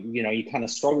 why we, you know, you kind of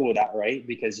struggle with that, right?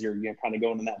 Because you're kind of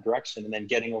going in that direction, and then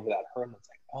getting over that hurdle. It's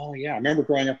like, oh yeah, I remember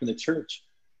growing up in the church.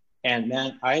 And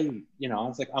man, I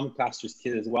was like, I'm a pastor's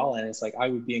kid as well. And it's like, I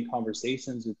would be in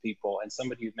conversations with people, and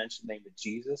somebody would mention the name of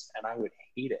Jesus, and I would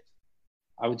hate it.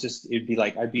 I'd be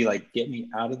like, get me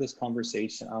out of this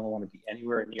conversation. I don't want to be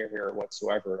anywhere near here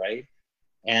whatsoever. Right.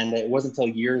 And it wasn't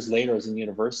until years later, I was in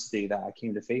university, that I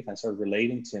came to faith. And I started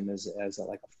relating to him as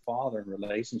like a father in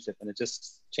relationship. And it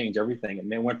just changed everything.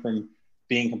 And it went from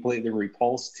being completely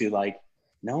repulsed to like,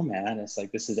 no, man, it's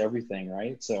like, this is everything.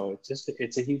 Right. So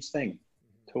it's a huge thing.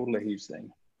 Totally a huge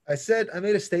thing. I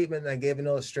made a statement, and I gave an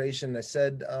illustration. I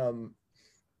said,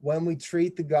 when we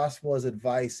treat the gospel as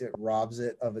advice, it robs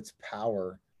it of its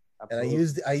power. Absolutely.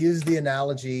 And I used the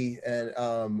analogy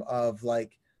of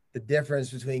like the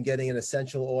difference between getting an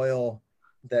essential oil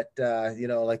that, you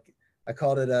know, like I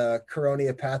called it a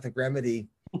coroniopathic remedy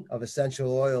of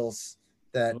essential oils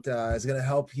that is going to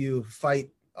help you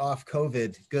fight off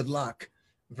COVID. Good luck.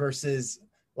 Versus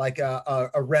like a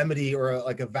remedy or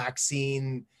like a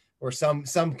vaccine or some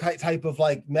type of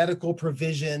like medical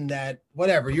provision that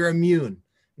whatever, you're immune.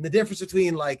 And the difference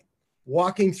between like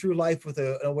walking through life with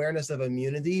an awareness of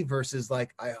immunity versus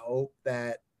like, I hope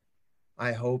that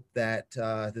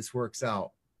this works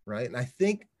out. Right. And I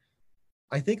think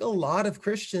a lot of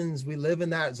Christians, we live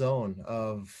in that zone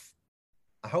of,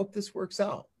 I hope this works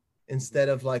out, instead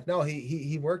of like, no,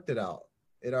 he worked it out.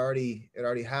 It already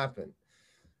happened.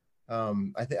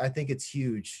 I think it's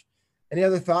huge. Any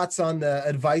other thoughts on the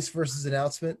advice versus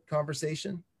announcement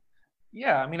conversation?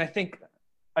 Yeah, I mean, I think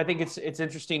it's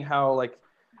interesting how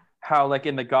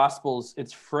in the Gospels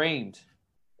it's framed.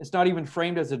 It's not even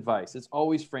framed as advice. It's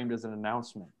always framed as an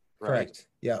announcement. Right? Correct.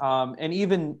 Yeah. And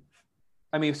even,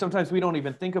 I mean, sometimes we don't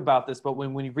even think about this, but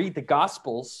when you read the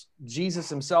Gospels, Jesus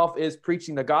himself is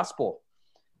preaching the gospel.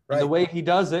 Right. And the way he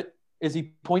does it is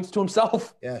he points to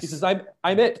himself. Yes. He says,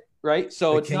 I'm it. Right.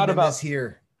 So it's not about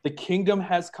here. The kingdom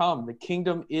has come. The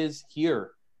kingdom is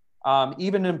here.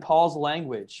 Even in Paul's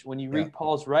language, when you read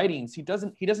Paul's writings, he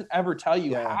doesn't ever tell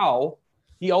you how.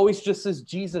 He always just says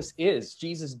Jesus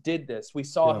did this. We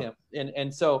saw him.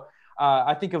 And so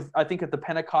I think of the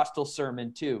Pentecostal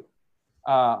sermon too,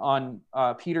 on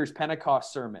Peter's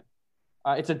Pentecost sermon.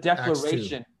 It's a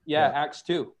declaration. Acts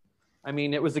 2. I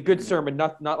mean, it was a good sermon,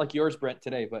 not like yours, Brent,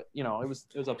 today, but you know, it was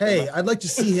up there. Hey, I'd like to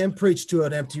see him preach to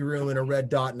an empty room and a red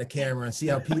dot in the camera and see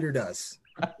how Peter does.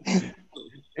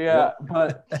 Yeah,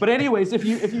 but anyways, if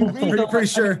you read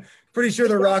pretty sure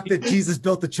the rock that Jesus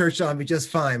built the church on be just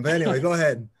fine. But anyway, go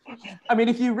ahead. I mean,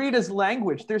 if you read his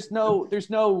language, there's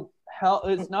no hell.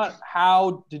 It's not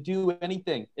how to do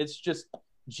anything. It's just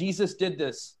Jesus did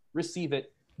this. Receive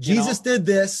it. Jesus did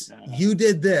this. You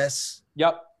did this.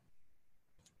 Yep.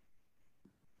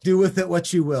 Do with it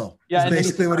what you will. Yeah, is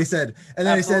basically what he said. And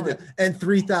then absolutely. He said, and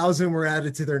 3,000 were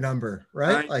added to their number,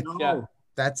 right?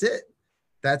 That's it.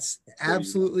 That's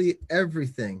absolutely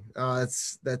everything. I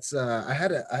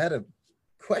had a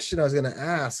question I was going to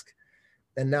ask.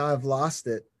 and now I've lost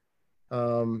it.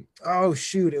 Oh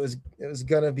shoot, it was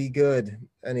gonna be good.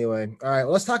 Anyway, all right,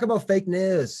 well, let's talk about fake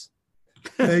news.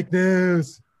 Fake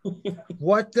news.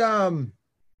 What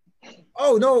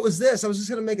oh no, it was this. I was just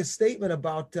gonna make a statement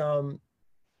about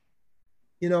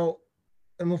you know,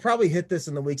 and we'll probably hit this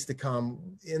in the weeks to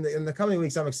come. In the coming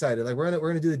weeks, I'm excited. Like we're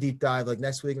gonna do the deep dive. Like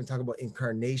next week, we're gonna talk about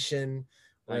incarnation.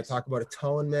 We're gonna talk about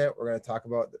atonement. We're gonna talk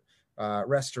about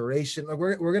restoration. Like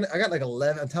we're gonna. I got like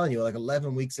 11. I'm telling you, like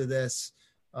 11 weeks of this.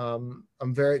 I'm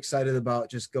very excited about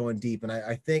just going deep, and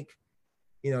I think,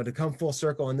 you know, to come full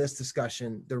circle in this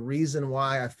discussion, the reason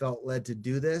why I felt led to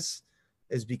do this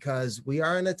is because we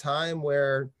are in a time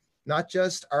where not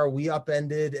just are we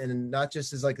upended, and not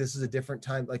just is like this is a different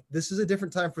time. Like this is a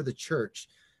different time for the church,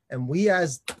 and we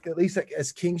as at least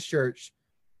as King's Church,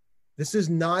 this is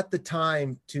not the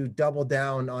time to double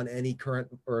down on any current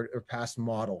or past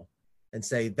model and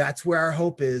say that's where our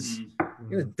hope is.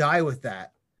 You're gonna die with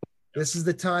that. This is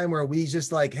the time where we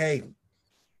just like, hey,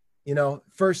 you know,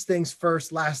 first things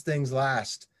first, last things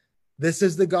last. This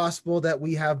is the gospel that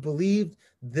we have believed.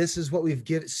 This is what we've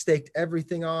staked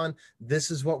everything on. This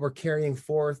is what we're carrying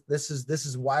forth. This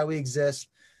is why we exist.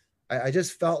 I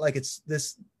just felt like it's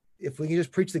this, if we can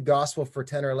just preach the gospel for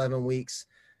 10 or 11 weeks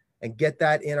and get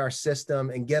that in our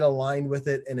system and get aligned with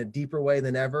it in a deeper way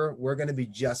than ever, we're going to be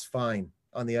just fine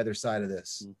on the other side of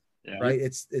this. Yeah. Right?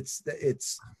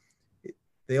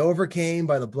 They overcame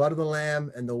by the blood of the Lamb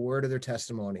and the word of their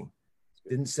testimony.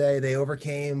 Didn't say they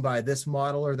overcame by this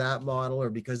model or that model, or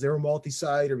because they were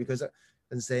multi-site, or because it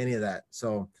didn't say any of that.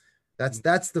 So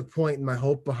that's the point and my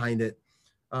hope behind it.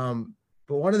 But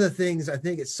one of the things I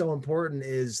think it's so important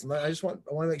is I want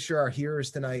to make sure our hearers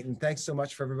tonight, and thanks so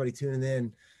much for everybody tuning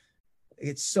in.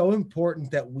 It's so important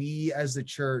that we as the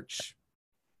church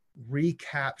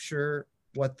recapture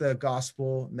what the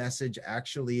gospel message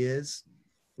actually is.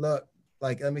 Look,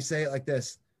 like, let me say it like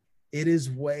this. It is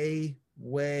way,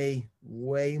 way,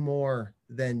 way more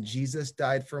than Jesus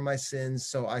died for my sins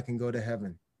so I can go to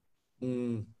heaven.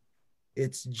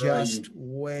 It's just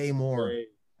way more.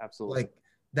 Absolutely. Like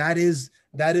that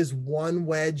is one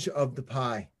wedge of the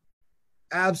pie.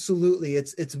 Absolutely.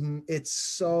 It's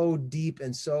so deep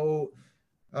and so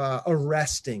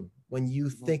arresting when you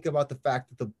think about the fact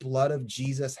that the blood of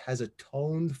Jesus has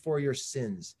atoned for your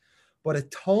sins. But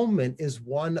atonement is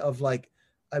one of like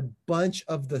a bunch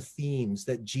of the themes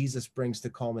that Jesus brings to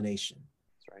culmination.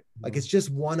 That's right. Like it's just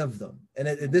one of them. And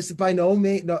this by no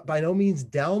means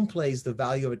downplays the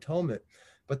value of atonement,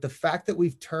 but the fact that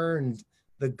we've turned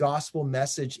the gospel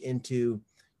message into,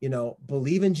 you know,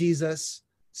 believe in Jesus,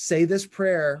 say this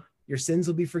prayer, your sins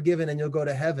will be forgiven and you'll go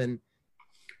to heaven,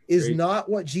 is not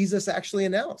what Jesus actually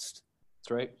announced.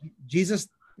 That's right. Jesus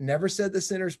never said the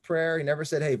sinner's prayer. He never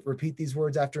said, hey, repeat these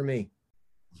words after me.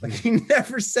 Like he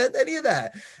never said any of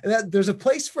that. And that there's a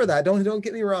place for that. Don't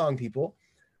get me wrong, people.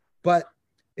 But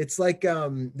it's like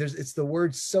it's the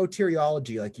word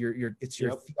soteriology, like it's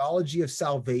your theology of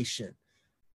salvation.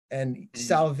 And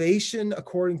salvation,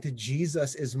 according to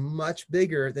Jesus, is much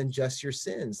bigger than just your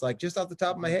sins. Like just off the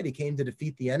top of my head, he came to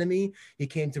defeat the enemy. He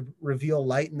came to reveal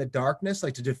light in the darkness,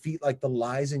 like to defeat like the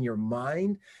lies in your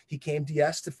mind. He came to,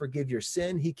 yes, to forgive your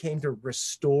sin. He came to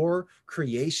restore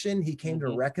creation. He came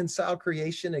to reconcile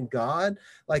creation and God.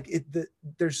 Like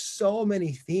there's so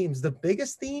many themes. The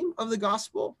biggest theme of the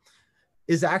gospel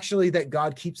is actually that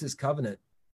God keeps his covenant.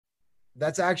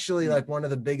 That's actually like one of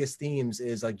the biggest themes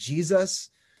is like Jesus.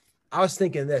 I was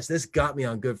thinking this got me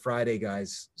on Good Friday,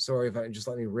 guys. Sorry if I just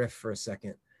let me riff for a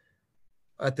second.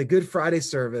 At the Good Friday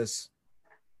service,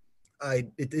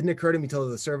 it didn't occur to me till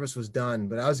the service was done,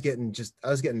 but I was getting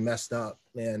messed up,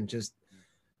 man. Just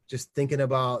thinking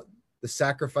about the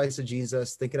sacrifice of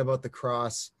Jesus, thinking about the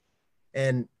cross.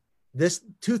 And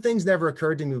two things never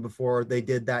occurred to me before they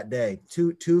did that day.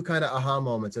 Two kind of aha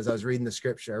moments as I was reading the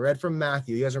scripture. I read from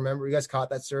Matthew. You guys remember? You guys caught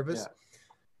that service?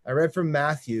 Yeah. I read from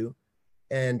Matthew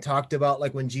and talked about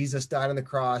like when Jesus died on the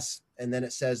cross, and then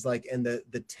it says like, and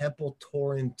the temple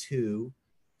tore in two.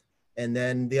 And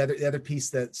then the other piece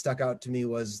that stuck out to me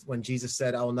was when Jesus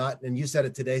said, I will not, and you said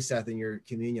it today, Seth, in your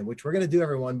communion, which we're going to do,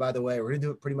 everyone, by the way. We're going to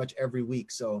do it pretty much every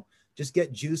week. So just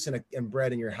get juice and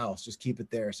bread in your house. Just keep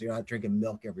it there so you're not drinking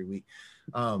milk every week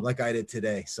like I did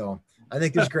today. So I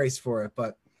think there's grace for it.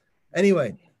 But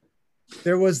anyway,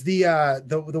 there was the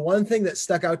one thing that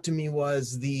stuck out to me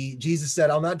was Jesus said,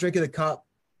 I'll not drink of the cup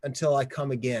until I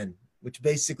come again, which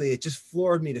basically it just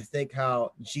floored me to think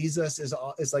how Jesus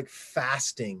is like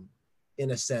fasting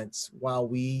in a sense while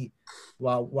he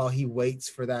waits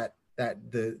for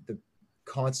the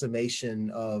consummation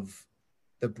of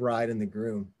the bride and the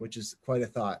groom, which is quite a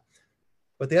thought.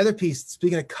 But the other piece,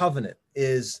 speaking of covenant,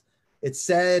 is It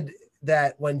said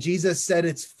that when Jesus said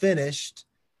it's finished,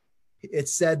 it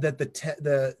said that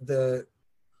the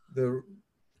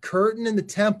curtain in the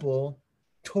temple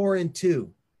tore in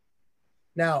two.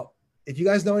 Now, if you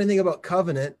guys know anything about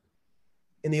covenant,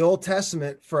 in the Old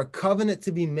Testament, for a covenant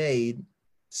to be made,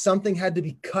 something had to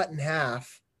be cut in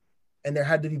half and there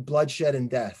had to be bloodshed and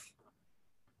death.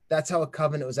 That's how a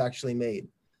covenant was actually made.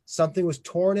 Something was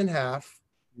torn in half.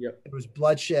 Yep. It was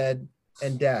bloodshed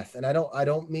and death. And I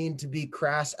don't mean to be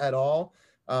crass at all.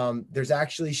 There's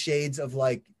actually shades of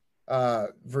like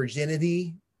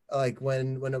virginity, like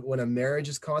when a marriage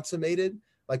is consummated,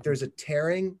 like there's a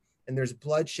tearing and there's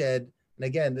bloodshed. And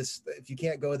again, this, if you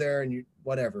can't go there and you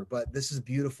whatever, but this is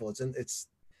beautiful. It's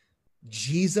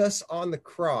Jesus on the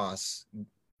cross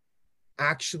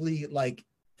actually like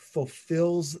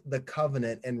fulfills the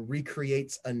covenant and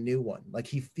recreates a new one. Like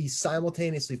he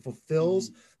simultaneously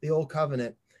fulfills the old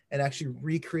covenant and actually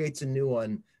recreates a new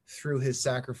one through his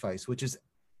sacrifice, which is,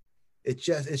 it's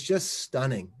just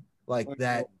stunning. Like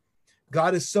that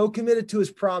God is so committed to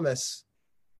his promise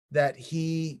that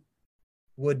he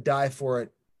would die for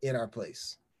it in our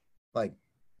place. Like,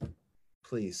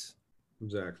 please.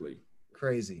 Exactly.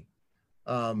 Crazy.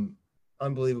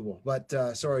 Unbelievable. But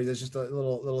sorry, there's just a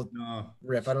little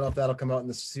riff. I don't know if that'll come out in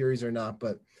the series or not,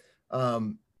 but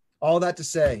all that to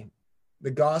say,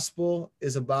 the gospel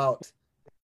is about,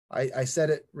 I said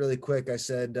it really quick. I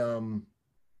said,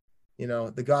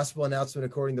 the gospel announcement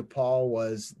according to Paul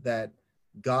was that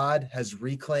God has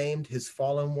reclaimed his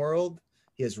fallen world.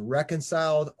 He has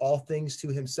reconciled all things to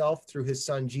himself through his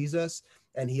son, Jesus,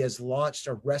 and he has launched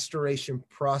a restoration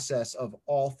process of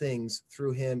all things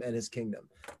through him and his kingdom.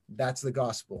 That's the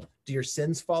gospel. Do your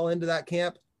sins fall into that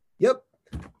camp? Yep.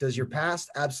 Does your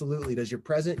past? Absolutely. Does your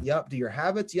present? Yep. Do your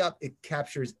habits? Yep. It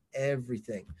captures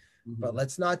everything. Mm-hmm. But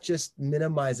let's not just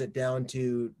minimize it down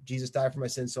to Jesus died for my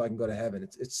sins so I can go to heaven.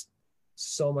 It's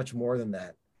so much more than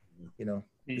that, It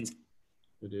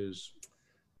is.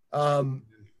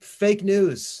 Fake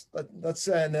news. Let's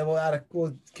and then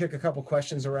we'll kick a couple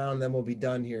questions around, then we'll be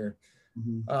done here.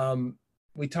 Mm-hmm.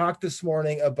 We talked this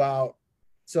morning about,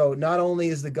 so not only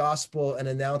is the gospel an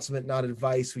announcement, not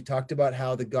advice, we talked about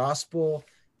how the gospel,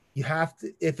 you have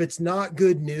to, if it's not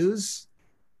good news,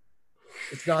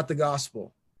 it's not the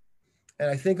gospel. And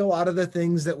I think a lot of the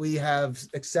things that we have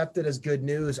accepted as good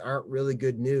news aren't really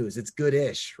good news. It's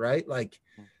good-ish, right? Like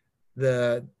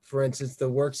for instance, the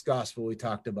works gospel we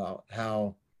talked about,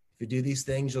 how if you do these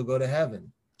things, you'll go to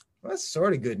heaven. Well, that's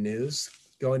sort of good news,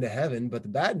 going to heaven. But the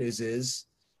bad news is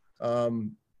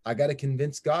I got to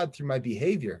convince God through my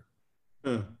behavior.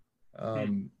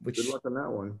 Which good luck on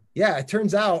that one. Yeah, it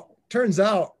turns out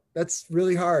that's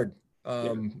really hard.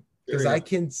 Because I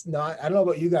don't know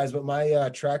about you guys, but my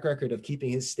track record of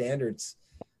keeping his standards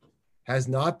has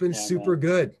not been super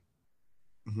good.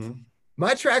 Mm-hmm.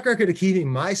 My track record of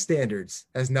keeping my standards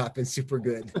has not been super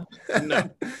good. No.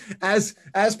 as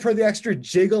per the extra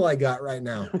jiggle I got right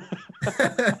now.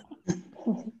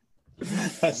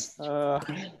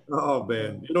 Oh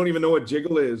man, you don't even know what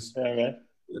jiggle is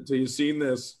until you've seen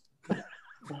this.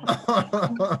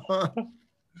 I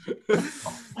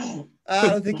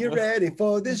don't think you're ready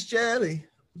for this jelly.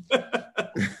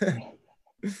 The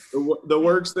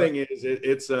works thing is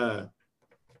it's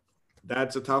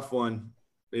that's a tough one.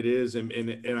 It is, and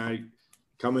I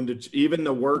come into even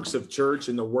the works of church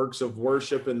and the works of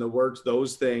worship and the works,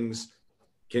 those things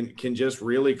can just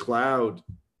really cloud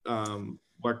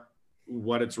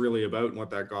what it's really about and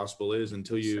what that gospel is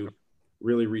until you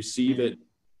really receive it.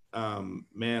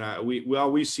 We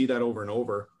always see that over and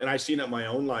over, and I've seen it in my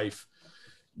own life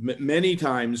many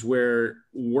times where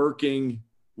working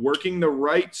the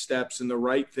right steps and the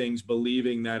right things,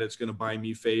 believing that it's going to buy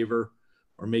me favor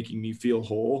or making me feel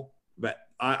whole. But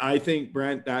I think,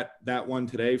 Brent, that one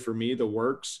today for me, the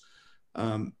works,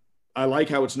 I like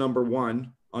how it's number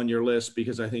one on your list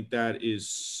because I think that is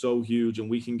so huge and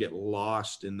we can get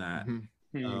lost in that.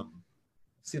 Mm-hmm.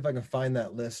 See if I can find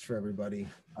that list for everybody.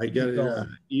 I get it.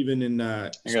 Even in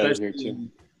especially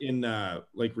in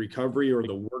like recovery or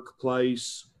the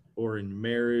workplace or in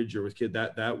marriage or with kid,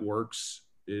 that works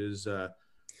is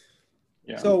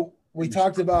So we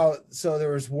talked about, so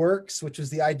there was works, which was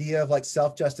the idea of like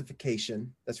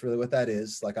self-justification. That's really what that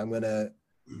is. Like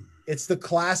it's the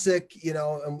classic,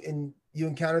 and you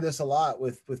encounter this a lot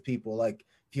with people. Like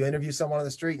if you interview someone on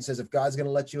the street and says, if God's going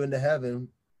to let you into heaven,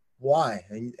 why?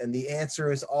 And the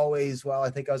answer is always, well, I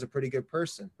think I was a pretty good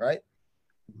person, right?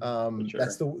 Sure.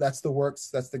 That's the works.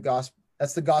 That's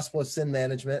the gospel of sin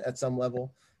management at some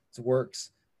level. It's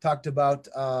works. Talked about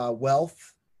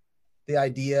wealth, the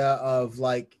idea of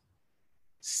like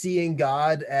seeing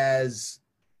God as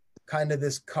kind of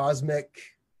this cosmic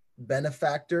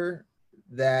benefactor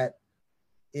that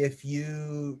if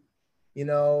you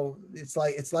know, it's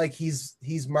like he's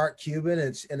Mark Cuban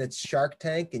and it's Shark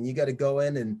Tank, and you got to go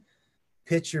in and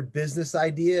pitch your business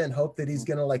idea and hope that he's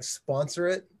going to like sponsor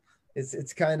it.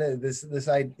 It's kind of this,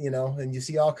 you know, and you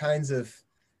see all kinds of,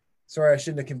 sorry, I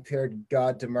shouldn't have compared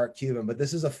God to Mark Cuban, but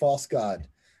this is a false God.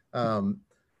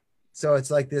 So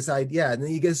it's like this idea, and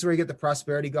then you get where you get the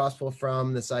prosperity gospel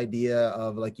from, this idea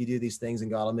of like, you do these things and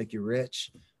God will make you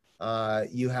rich.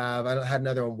 You have, I had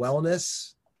another one,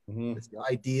 wellness. It's the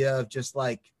idea of just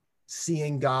like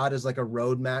seeing God as like a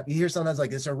roadmap. You hear sometimes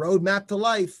like it's a roadmap to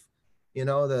life, you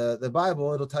know, the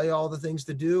Bible, it'll tell you all the things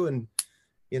to do. And,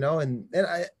 you know, and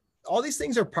all these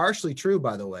things are partially true,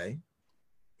 by the way.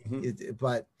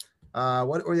 But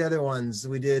what were the other ones?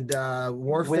 We did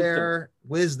warfare,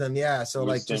 wisdom. Yeah. So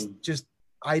wisdom. Like just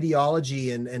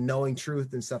ideology and knowing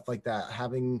truth and stuff like that,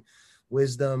 having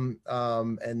wisdom,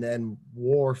 and then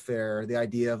warfare, the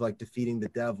idea of like defeating the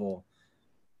devil.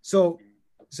 So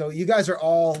you guys are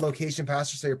all location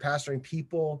pastors, so you're pastoring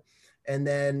people, and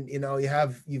then, you know,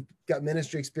 you've got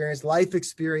ministry experience, life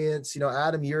experience. You know,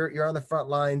 Adam, you're on the front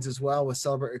lines as well with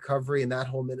Celebrate Recovery and that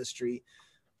whole ministry.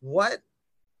 What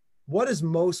is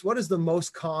the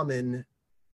most common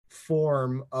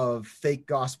form of fake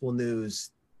gospel news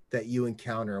that you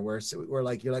encounter where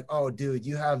like, you're like, oh dude,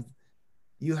 you have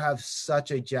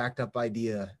such a jacked up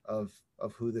idea of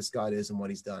who this God is and what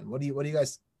he's done? What do you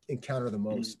guys encounter the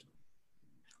most?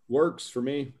 Works for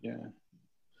me. Yeah.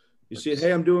 You see it.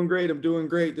 Hey, I'm doing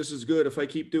great. This is good. If I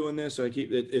keep doing this,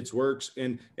 it works.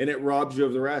 And it robs you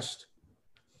of the rest.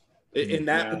 In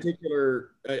that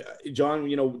particular, John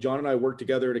and I worked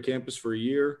together at a campus for a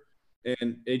year,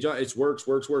 and it's works.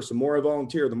 The more I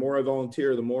volunteer, the more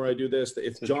I do this.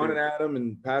 If John and Adam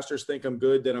and pastors think I'm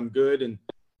good, then I'm good. And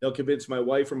they'll convince my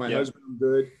wife or my husband I'm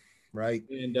good. Right.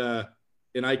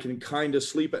 And I can kind of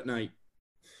sleep at night.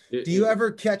 Do you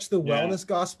ever catch the wellness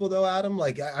gospel though, Adam?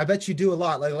 Like, I bet you do a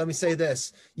lot. Like, let me say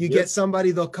this, you get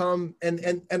somebody, they'll come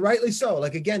and rightly so.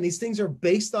 Like, again, these things are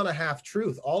based on a half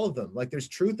truth, all of them. Like, there's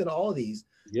truth in all of these.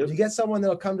 You get someone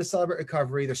that'll come to Celebrate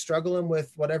Recovery. They're struggling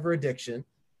with whatever addiction,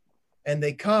 and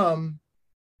they come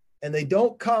and they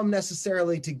don't come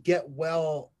necessarily to get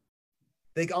well.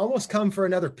 They almost come for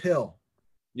another pill.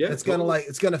 Yeah. It's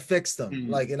going to fix them.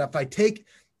 Like, and if I take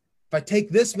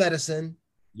this medicine,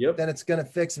 then it's going to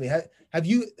fix me.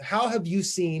 How have you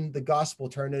seen the gospel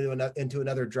turn into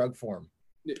another drug form?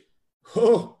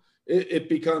 It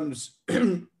becomes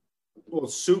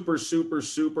super, super,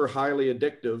 super highly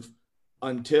addictive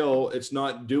until it's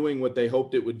not doing what they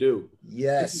hoped it would do.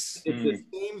 Yes. It's the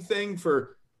same thing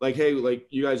for like, hey, like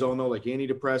you guys all know, like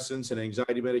antidepressants and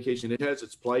anxiety medication, it has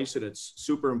its place and it's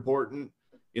super important.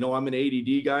 You know, I'm an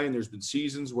ADD guy, and there's been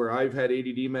seasons where I've had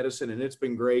ADD medicine and it's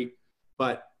been great,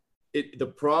 but the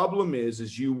problem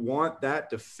is you want that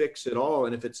to fix it all.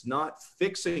 And if it's not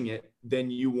fixing it, then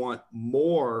you want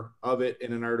more of it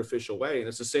in an artificial way. And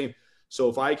it's the same. So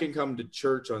if I can come to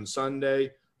church on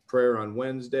Sunday, prayer on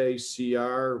Wednesday,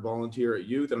 CR, volunteer at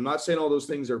youth, and I'm not saying all those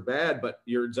things are bad, but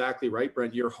you're exactly right,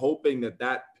 Brent. You're hoping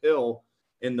that pill,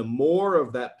 and the more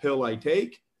of that pill I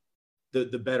take, the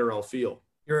better I'll feel.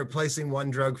 You're replacing one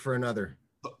drug for another.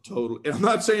 Totally. And I'm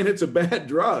not saying it's a bad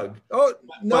drug. Oh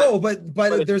no, but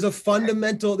there's a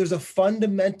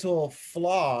fundamental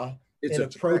flaw in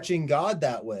approaching God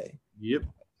that way. Yep.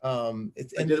 I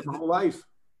did it my whole life.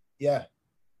 Yeah.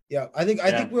 I think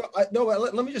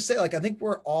let me just say, like, I think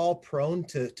we're all prone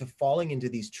to falling into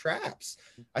these traps.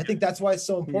 I think that's why it's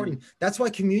so important. That's why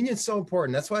communion is so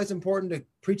important. That's why it's important to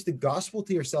preach the gospel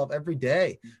to yourself every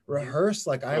day. Rehearse,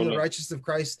 like, I am the righteousness of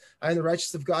Christ. I am the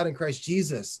righteousness of God in Christ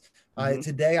Jesus.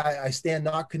 Today I stand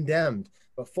not condemned,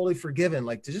 but fully forgiven.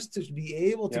 Like, to be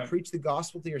able to preach the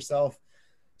gospel to yourself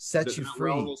sets you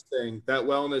free. That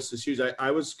wellness is huge.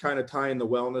 I was kind of tying the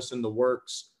wellness and the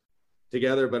works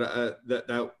together, but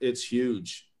that it's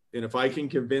huge. And if I can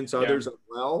convince others I'm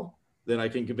well, then I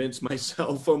can convince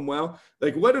myself I'm well.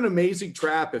 Like, what an amazing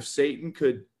trap if Satan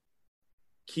could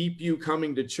keep you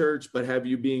coming to church, but have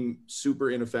you being super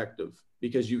ineffective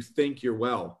because you think you're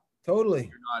well. Totally.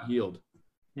 You're not healed.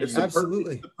 It's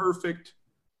absolutely perfect.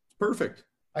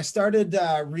 I started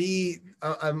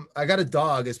I got a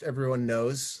dog, as everyone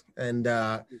knows, and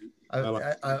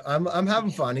I'm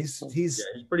having fun. He's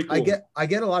pretty cool. I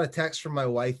get a lot of texts from my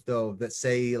wife though that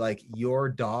say like, your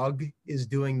dog is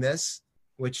doing this,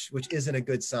 which isn't a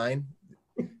good sign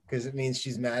because it means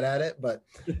she's mad at it. But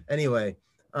anyway,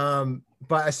 but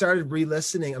I started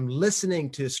re-listening. I'm listening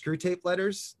to Screwtape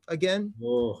Letters again.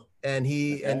 Oh. And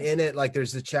and in it, like,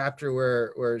 there's a chapter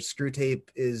where Screwtape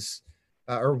is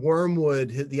or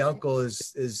Wormwood, the uncle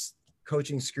is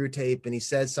coaching Screw Tape, and he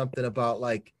said something about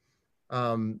like,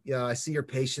 I see your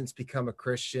patients become a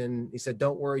Christian. He said,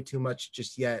 don't worry too much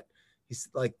just yet. He's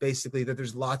like, basically that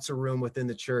there's lots of room within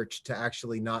the church to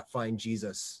actually not find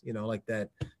Jesus, like that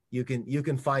you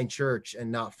can find church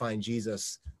and not find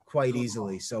Jesus quite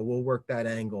easily. So we'll work that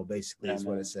angle, basically, is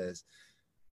what it says.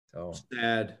 So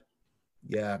sad.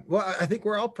 Yeah. Well, I think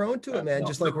we're all prone to it, man.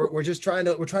 Just like we're trying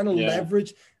to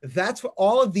leverage. That's what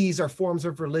all of these are forms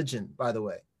of religion, by the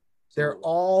way. They're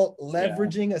all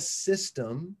leveraging a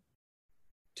system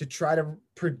to try to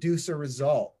produce a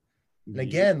result. And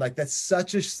again, like there's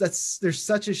such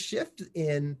a shift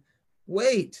in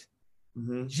wait.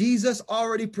 Jesus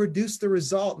already produced the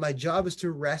result. My job is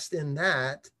to rest in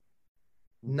that,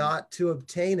 not to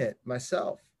obtain it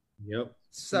myself. Yep.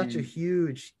 Such a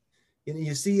huge,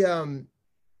 you see the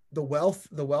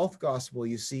wealth gospel,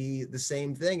 you see the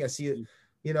same thing. I see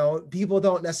it, people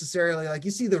don't necessarily like,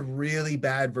 you see the really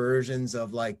bad versions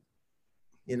of like,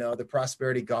 the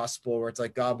prosperity gospel where it's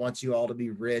like God wants you all to be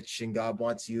rich and God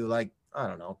wants you like, I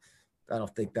don't know. I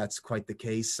don't think that's quite the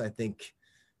case. I think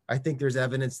there's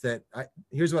evidence that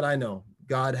here's what I know.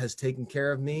 God has taken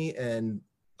care of me. And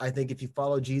I think if you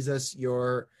follow Jesus,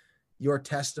 your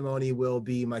testimony will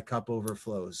be my cup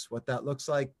overflows. What that looks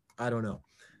like, I don't know.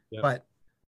 Yep. But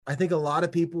I think a lot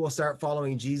of people will start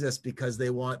following Jesus because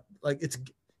they want, like,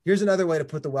 here's another way to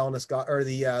put the wellness or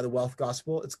the wealth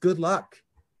gospel. It's good luck.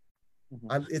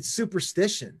 It's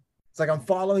superstition. It's like I'm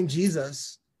following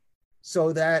Jesus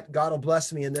so that God will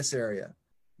bless me in this area.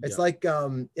 It's like,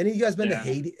 any of you guys been to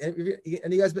Haiti? Any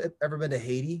of you guys ever been to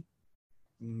Haiti?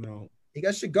 No. You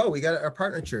guys should go. We got our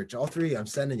partner church. All three. I'm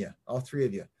sending you. All three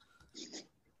of you.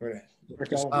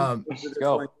 Let's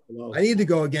go. I need to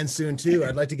go again soon too.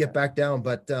 I'd like to get back down,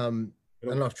 but I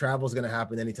don't know if travel is going to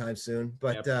happen anytime soon.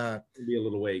 But it'll be a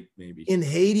little wait, maybe. In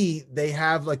Haiti, they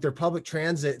have like their public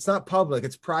transit. It's not public;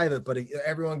 it's private. But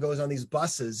everyone goes on these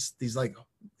buses. These like,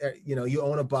 you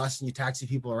own a bus and you taxi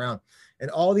people around,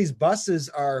 and all these buses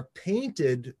are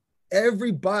painted.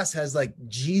 Every bus has like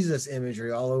Jesus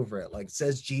imagery all over it. Like it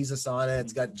says Jesus on it.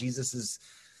 It's got Jesus's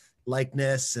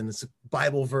likeness and it's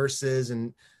Bible verses.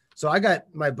 And so I got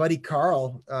my buddy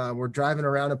Carl. We're driving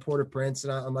around in Port-au-Prince,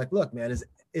 and I'm like, "Look, man,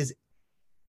 is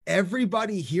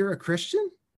everybody here a Christian?"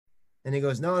 And he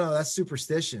goes, no, that's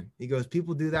superstition. He goes,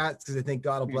 people do that because they think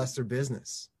God will bless their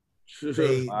business.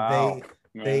 They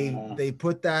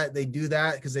put that, they do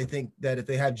that because they think that if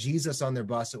they have Jesus on their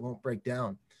bus, it won't break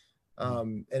down.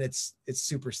 And it's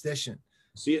superstition.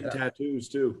 See it in tattoos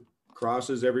too.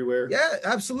 Crosses everywhere. Yeah,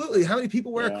 absolutely. How many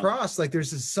people wear a cross? Like there's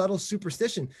this subtle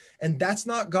superstition, and that's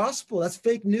not gospel. That's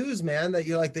fake news, man. That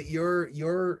you're like that. You're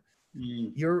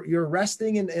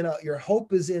resting in your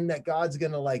hope is in that God's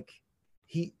gonna like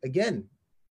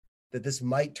that this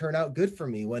might turn out good for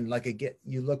me when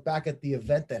you look back at the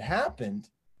event that happened.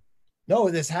 No,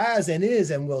 this has and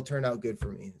is and will turn out good for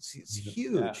me. It's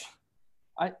huge.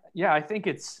 I think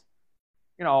it's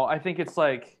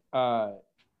like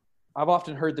I've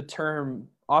often heard the term.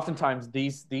 Oftentimes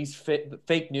these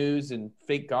fake news and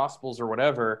fake gospels or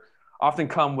whatever often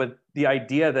come with the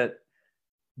idea that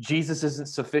Jesus isn't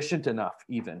sufficient enough,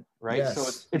 even, right? Yes. So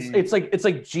it's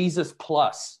like Jesus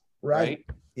plus, right?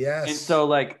 Yes. And so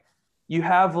like you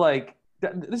have like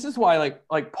this is why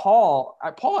like Paul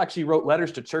actually wrote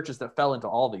letters to churches that fell into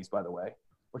all these, by the way,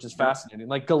 which is fascinating.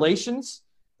 Like Galatians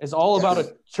is all about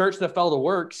a church that fell to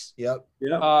works. Yep.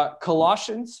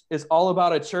 Colossians is all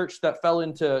about a church that fell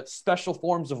into special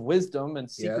forms of wisdom and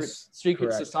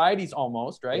secret societies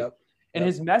almost, right? Yep. And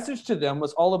his message to them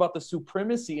was all about the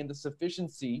supremacy and the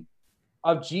sufficiency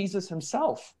of Jesus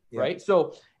himself, right?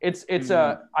 So it's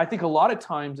I think a lot of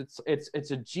times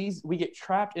it's a Jesus. We get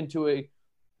trapped into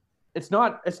it's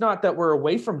not that we're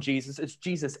away from Jesus. It's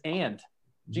Jesus and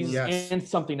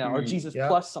something else, or Jesus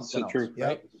plus something else,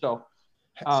 right? So.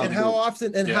 And how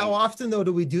often though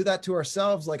do we do that to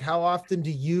ourselves? Like how often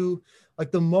do you, like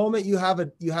the moment you have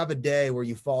a day where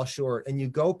you fall short and you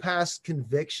go past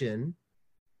conviction,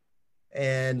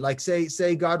 and like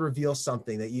say God reveals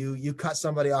something that you cut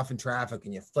somebody off in traffic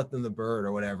and you flip them the bird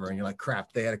or whatever, and you're like,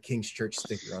 crap, they had a King's Church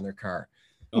sticker on their car.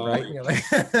 Right? And you're like,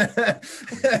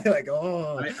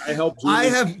 oh, I helped. I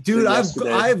have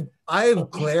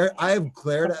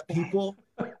glared at people.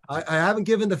 I haven't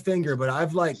given the finger, but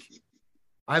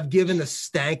I've given the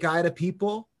stank eye to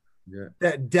people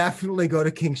that definitely go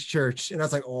to King's Church, and I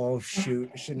was like, oh shoot,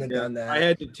 I shouldn't have done that. I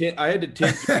had to tint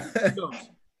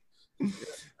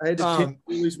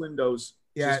these windows.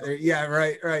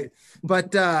 Right.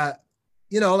 But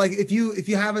like if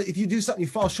you do something, you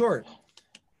fall short.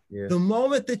 Yeah. The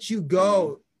moment that you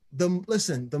go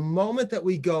the moment that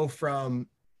we go from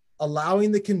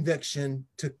allowing the conviction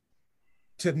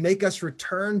to make us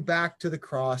return back to the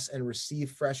cross and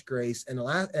receive fresh grace and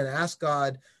ask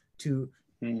God to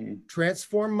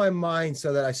transform my mind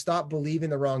so that I stop believing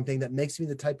the wrong thing that makes me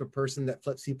the type of person that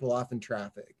flips people off in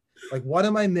traffic. Like, what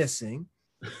am I missing?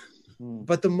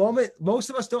 But the moment, most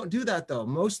of us don't do that though.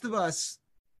 Most of us,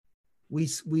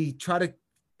 we try to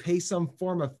pay some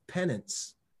form of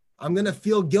penance. I'm going to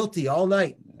feel guilty all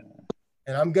night.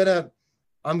 And I'm gonna,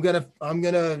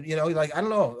 you know, like, I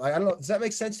don't know. Does that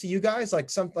make sense to you guys?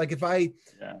 Like if I,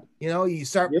 you know, you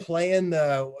start playing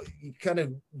you kind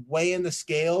of weigh in the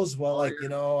scales. Well, like, you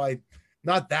know, I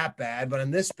not that bad, but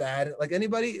I'm this bad. Like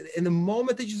anybody, in the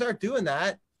moment that you start doing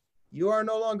that, you are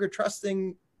no longer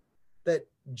trusting that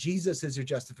Jesus is your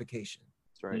justification.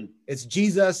 That's right. It's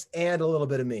Jesus and a little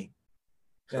bit of me.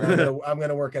 And I'm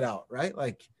gonna work it out, right?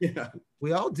 Like,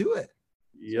 we all do it.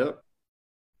 Yep.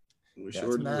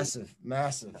 It's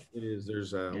massive. It is.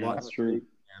 There's a lot. That's true.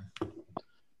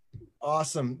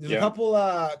 Awesome. There's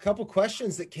a couple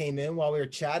questions that came in while we were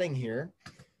chatting here.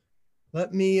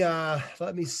 Let me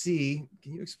see.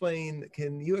 Can you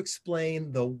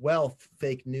explain the wealth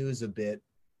fake news a bit?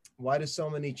 Why do so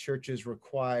many churches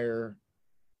require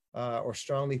or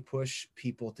strongly push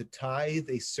people to tithe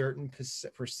a certain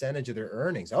percentage of their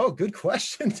earnings? Oh, good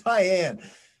question, Diane.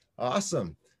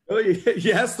 Awesome. Oh,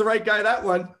 you asked the right guy that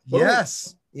one. Whoa.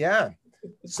 Yes. Yeah.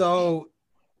 So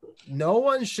no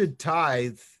one should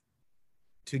tithe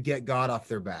to get God off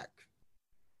their back.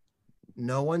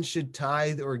 No one should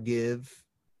tithe or give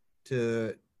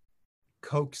to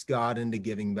coax God into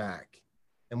giving back.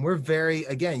 And we're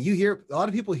again, you hear, a lot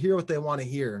of people hear what they want to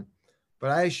hear,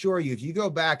 but I assure you, if you go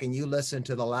back and you listen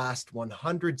to the last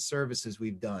 100 services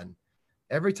we've done,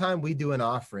 every time we do an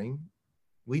offering,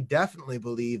 we definitely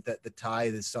believe that the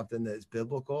tithe is something that is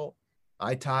biblical.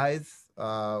 I tithe,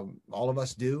 all of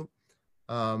us do.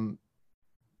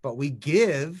 But we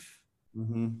give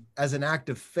as an act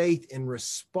of faith in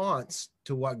response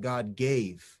to what God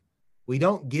gave. We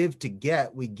don't give to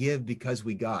get, we give because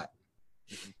we got.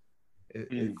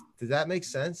 Does that make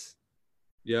sense?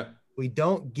 Yeah. We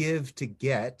don't give to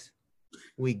get,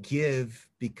 we give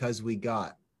because we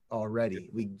got already.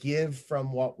 We give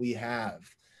from what we have.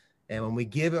 And when we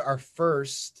give our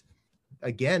first,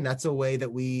 again, that's a way that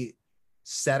we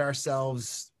set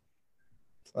ourselves,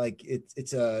 like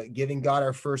it's a giving God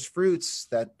our first fruits.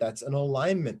 That's an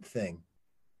alignment thing.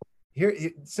 Here,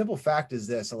 simple fact is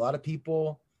this: a lot of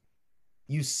people,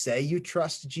 you say you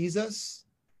trust Jesus,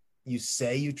 you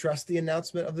say you trust the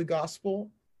announcement of the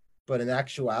gospel, but in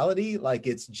actuality, like,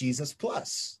 it's Jesus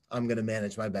plus I'm going to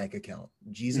manage my bank account.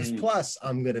 Jesus plus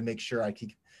I'm going to make sure I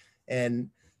keep. And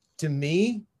to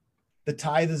me, the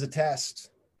tithe is a test.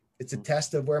 It's a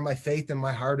test of where my faith and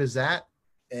my heart is at.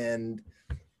 And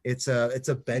it's a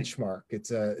benchmark. It's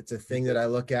a thing that I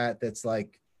look at that's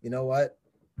like, you know what?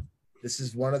 This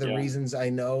is one of the reasons I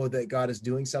know that God is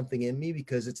doing something in me,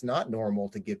 because it's not normal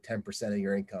to give 10% of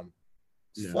your income.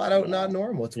 It's flat out not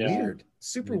normal. It's weird,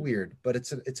 super weird, but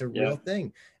it's a real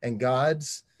thing. And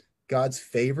God's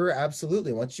favor,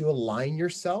 absolutely. Once you align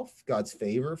yourself, God's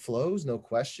favor flows, no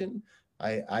question.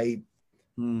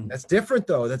 That's different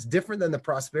though. That's different than the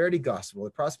prosperity gospel. The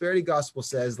prosperity gospel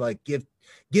says, like, give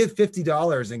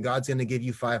 $50 and God's going to give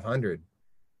you 500.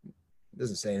 It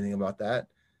doesn't say anything about that.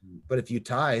 But if you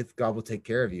tithe, God will take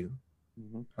care of you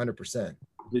 100%.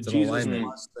 The Jesus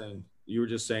plus thing. You were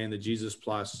just saying the Jesus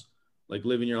plus, like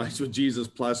living your life with Jesus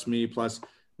plus me plus,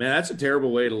 man, that's a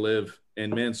terrible way to live.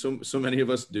 And man, so many of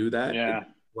us do that. Yeah. It's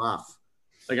rough.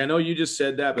 Like, I know you just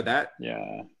said that, but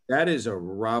that is a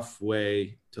rough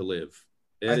way to live.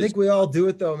 I think we all do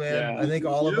it though, man. I think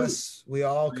all of us, we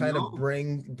all kind of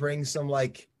bring some,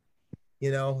 like,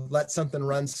 you know, let something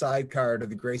run sidecar to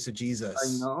the grace of Jesus.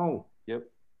 I know. Yep.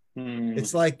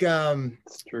 It's like,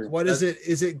 what is it?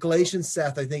 Is it Galatians,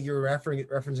 Seth? I think you were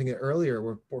referencing it earlier,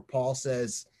 where Paul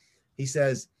says, he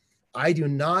says, I do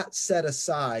not set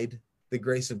aside the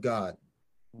grace of God.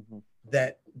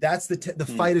 That's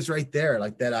the fight is right there.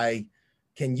 Like, that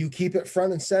can you keep it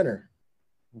front and center?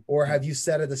 Or have you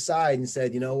set it aside and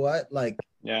said, you know what, like,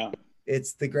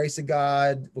 it's the grace of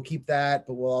God, we'll keep that,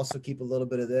 but we'll also keep a little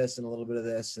bit of this and a little bit of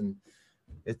this. And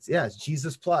it's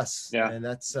Jesus plus. And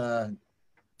that's,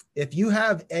 if you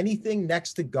have anything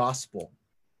next to gospel,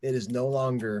 it is no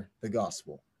longer the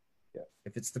gospel.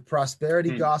 If it's the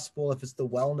prosperity gospel, if it's the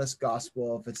wellness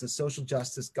gospel, if it's the social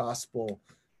justice gospel,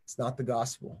 it's not the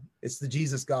gospel. It's the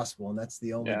Jesus gospel, and that's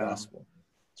the only gospel.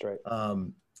 That's right.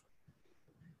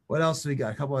 What else do we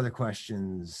got? A couple other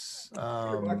questions.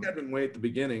 Black Edmund way at the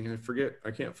beginning. I forget.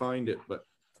 I can't find it, but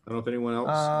I don't know if anyone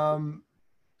else.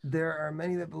 There are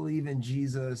many that believe in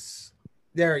Jesus.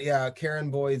 Karen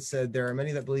Boyd said there are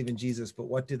many that believe in Jesus, but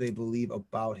what do they believe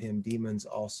about him? Demons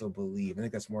also believe. I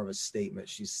think that's more of a statement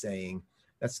she's saying.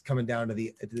 That's coming down to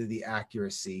the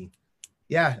accuracy.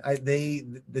 Yeah,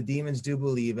 the demons do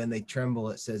believe and they tremble,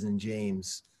 it says in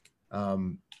James.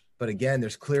 But again,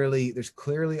 there's clearly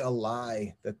a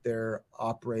lie that they're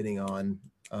operating on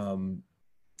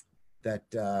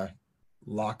that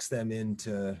locks them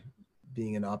into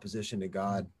being in opposition to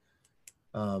God.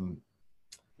 What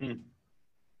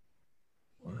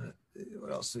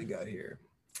else do we got here?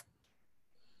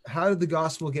 How did the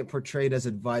gospel get portrayed as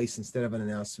advice instead of an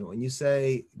announcement? When you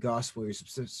say gospel, you're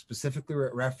specifically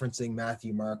referencing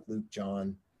Matthew, Mark, Luke,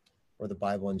 John, or the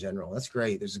Bible in general. That's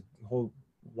great. There's a whole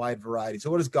wide variety. So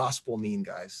what does gospel mean,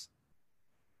 guys?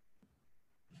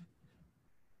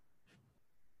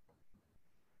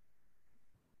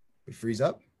 We freeze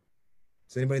up.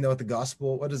 Does anybody know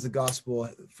what is the gospel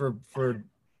for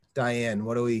Diane?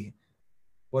 What do we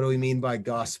mean by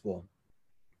gospel?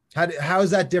 How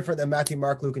is that different than Matthew,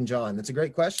 Mark, Luke, and John? That's a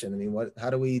great question. I mean, how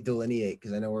do we delineate?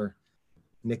 Because I know we're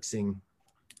mixing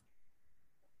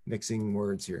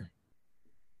words here.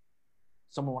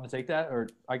 Someone want to take that, or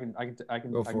I can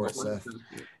go for it, Seth.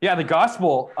 Yeah, the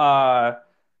gospel.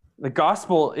 The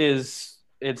gospel is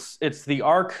it's the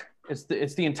arc. It's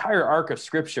the entire arc of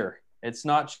Scripture. It's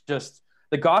not just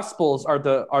the Gospels are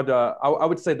the I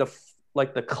would say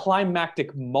the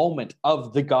climactic moment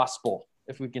of the gospel,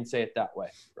 if we can say it that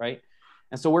way, right?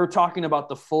 And so we're talking about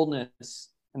the fullness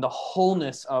and the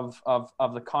wholeness of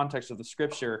the context of the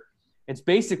Scripture. It's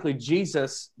basically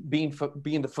Jesus being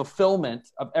the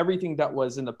fulfillment of everything that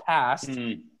was in the past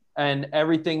and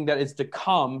everything that is to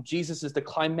come. Jesus is the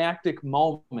climactic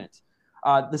moment.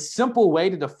 The simple way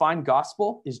to define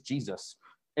gospel is Jesus.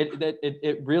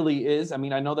 It really is. I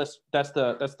mean, I know that's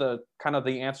the kind of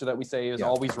the answer that we say is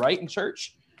always right in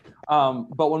church.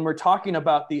 But when we're talking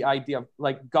about the idea of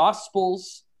like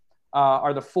gospels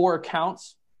are the four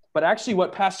accounts, but actually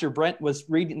what Pastor Brent was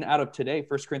reading out of today,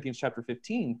 1 Corinthians chapter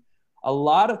 15, a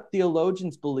lot of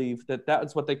theologians believe that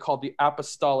is what they call the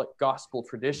apostolic gospel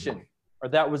tradition, or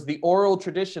that was the oral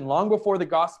tradition long before the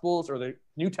Gospels or the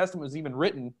New Testament was even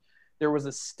written. There was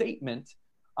a statement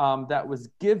that was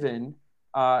given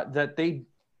that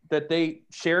they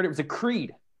shared. It was a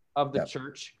creed of the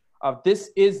church.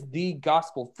 This is the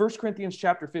gospel. 1 Corinthians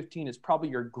chapter 15 is probably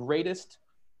your greatest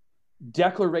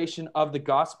declaration of the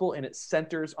gospel, and it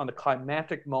centers on the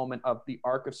climactic moment of the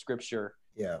arc of Scripture.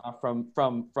 From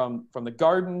the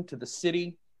garden to the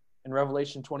city in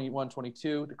Revelation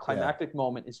 21-22, the climactic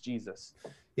moment is Jesus.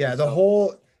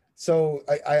 So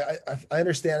I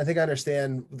understand. I think I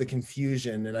understand the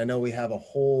confusion, and I know we have a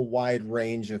whole wide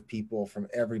range of people from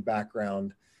every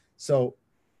background. So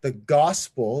the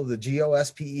gospel, the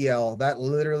Gospel, that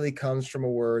literally comes from a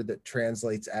word that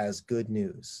translates as good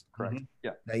news. Correct.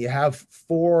 Yeah. Now you have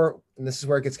four, and this is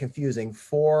where it gets confusing,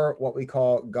 four what we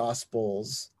call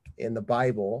gospels in the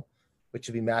Bible, which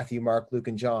would be Matthew, Mark, Luke,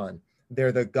 and John.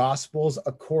 They're the gospels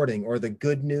according, or the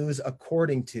good news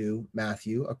according to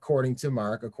Matthew, according to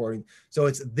Mark, so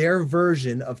it's their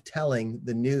version of telling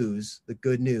the news, the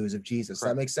good news of Jesus. Correct.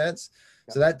 Does that make sense?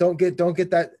 Yeah. So that don't get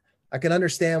that. I can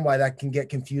understand why that can get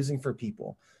confusing for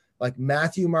people. Like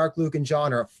Matthew, Mark, Luke, and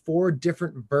John are four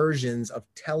different versions of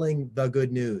telling the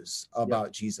good news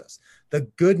about Jesus. The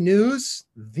good news,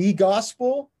 the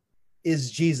gospel,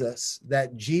 is Jesus,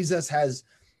 that Jesus has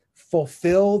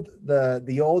fulfilled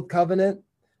the old covenant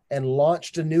and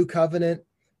launched a new covenant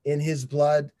in his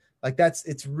blood. Like it's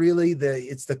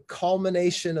the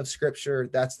culmination of Scripture.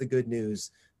 That's the good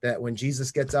news, that when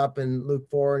Jesus gets up in Luke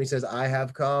 4 and he says, I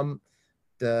have come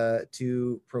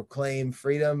to proclaim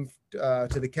freedom to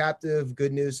the captive,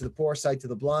 good news to the poor, sight to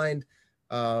the blind.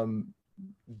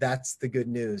 That's the good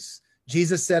news.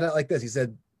 Jesus said it like this. He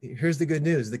said, here's the good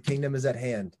news. The kingdom is at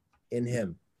hand in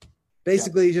him.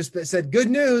 Basically, he just said, good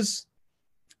news.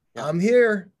 I'm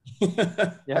here.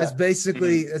 That's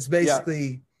basically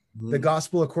the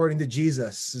gospel according to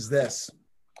Jesus is this.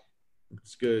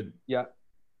 It's good. Yeah.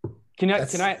 Can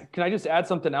I just add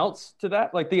something else to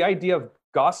that? Like the idea of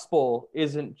gospel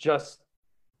isn't just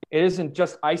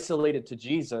isolated to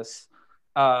Jesus.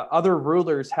 Other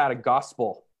rulers had a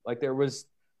gospel. Like there was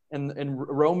in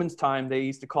Romans time, they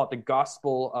used to call it the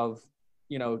gospel of,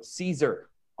 Caesar,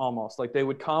 almost. Like they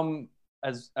would come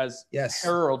as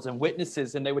heralds and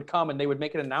witnesses, and they would come and they would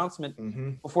make an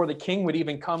announcement before the king would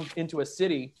even come into a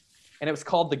city. And it was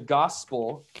called the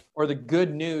gospel, or the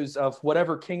good news of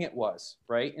whatever king it was,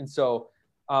 right? And so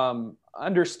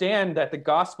understand that the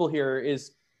gospel here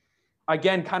is,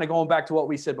 again, kind of going back to what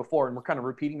we said before, and we're kind of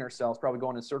repeating ourselves, probably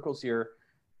going in circles here.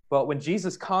 But when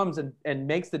Jesus comes and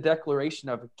makes the declaration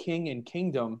of king and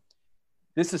kingdom,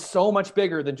 this is so much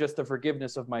bigger than just the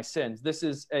forgiveness of my sins. This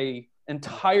is a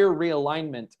entire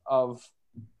realignment of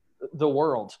the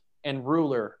world and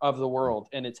ruler of the world,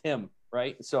 and it's him,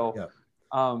 right? So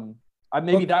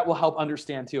maybe that will help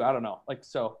understand too. I don't know. Like,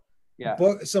 so yeah.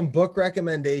 Some book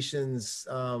recommendations.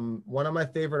 One of my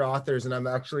favorite authors, and I'm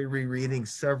actually rereading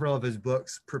several of his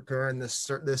books, preparing this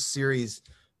series.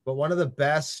 But one of the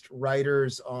best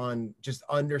writers on just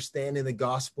understanding the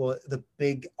gospel, the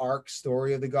big arc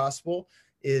story of the gospel,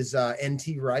 is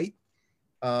N.T. Wright.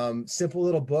 Simple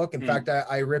little book. In fact,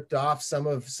 I ripped off some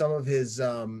of his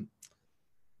the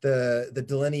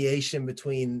delineation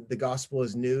between the gospel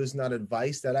as news, not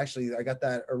advice. That actually, I got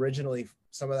that originally,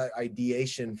 some of that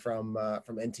ideation from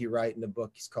N.T. Wright in the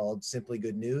book he's called Simply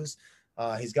Good News.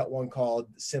 He's got one called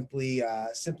Simply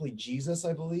Jesus,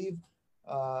 I believe.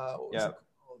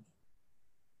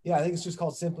 Yeah, I think it's just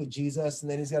called Simply Jesus. And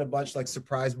then he's got a bunch like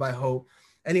Surprised by Hope.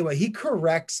 Anyway, he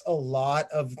corrects a lot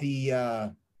of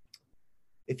the,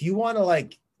 if you want to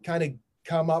like kind of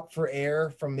come up for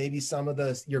air from maybe some of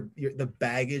the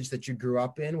baggage that you grew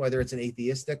up in, whether it's an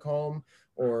atheistic home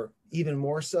or even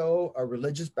more so a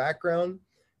religious background,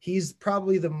 he's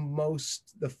probably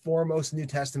the foremost New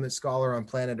Testament scholar on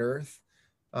planet Earth.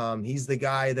 He's the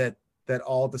guy that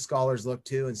all the scholars look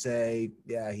to and say,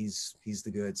 yeah, he's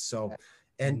the goods. So,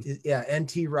 and yeah,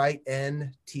 N.T. Wright.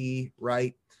 It's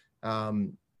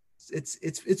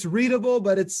readable,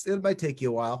 but it might take you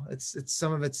a while. It's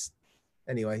some of it's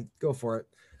anyway. Go for it.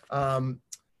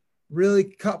 Really,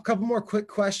 couple more quick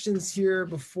questions here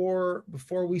before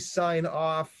we sign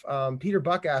off. Peter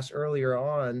Buck asked earlier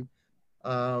on,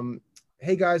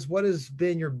 hey guys, what has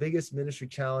been your biggest ministry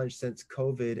challenge since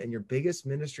COVID and your biggest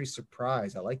ministry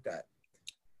surprise? I like that.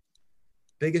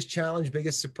 Biggest challenge,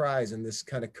 biggest surprise in this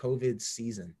kind of COVID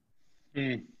season.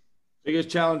 Biggest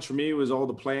challenge for me was all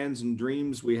the plans and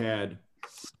dreams we had.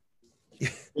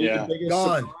 Yeah,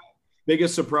 gone.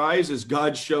 Biggest surprise is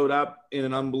God showed up in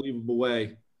an unbelievable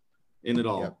way in it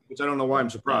all, which I don't know why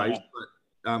I'm surprised,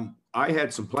 but I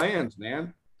had some plans,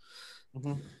 man.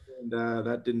 And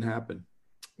that didn't happen.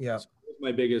 Yeah. So that was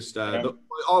my biggest,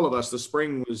 all of us, the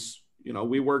spring was,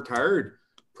 we worked hard,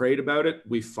 prayed about it.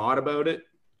 We fought about it.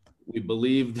 We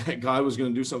believed that God was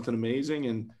going to do something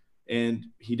amazing, and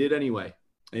he did anyway,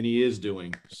 and he is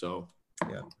doing. So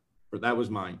yeah, but that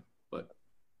was mine, but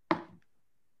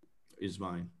is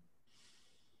mine.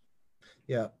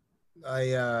 Yeah,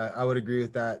 I would agree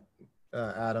with that,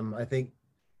 Adam. I think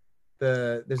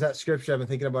there's that scripture I've been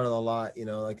thinking about it a lot.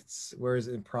 Like where is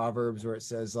it in Proverbs where it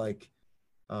says like,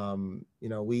 we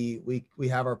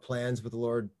have our plans, but the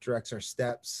Lord directs our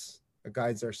steps,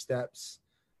 guides our steps.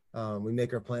 We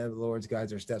make our plan, but the Lord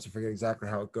guides our steps. I forget exactly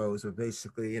how it goes, but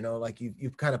basically, like you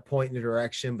kind of point in a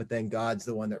direction, but then God's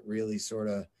the one that really sort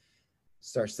of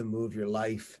starts to move your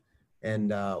life.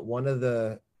 And it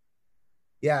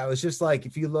was just like,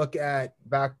 if you look at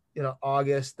back,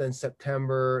 August, then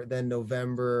September, then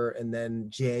November, and then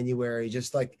January,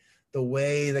 just like the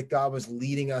way that God was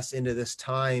leading us into this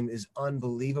time is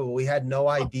unbelievable. We had no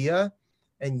idea.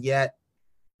 And yet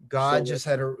God just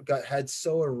had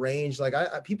so arranged, like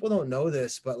people don't know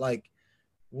this, but like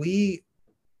we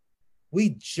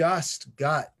just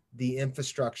got the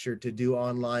infrastructure to do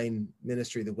online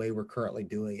ministry the way we're currently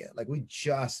doing it. Like we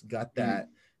just got that,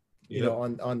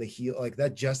 on the heel, like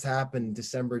that just happened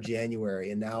December, January.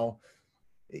 And now,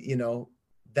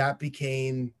 that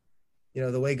became,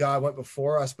 the way God went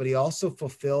before us, but he also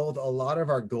fulfilled a lot of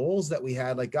our goals that we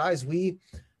had. Like guys,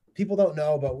 people don't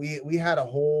know, but we had a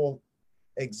whole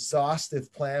exhaustive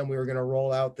plan we were going to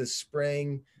roll out this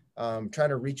spring, trying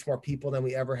to reach more people than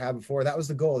we ever had before. That was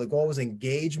the goal. The goal was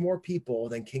engage more people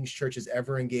than King's Church has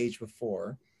ever engaged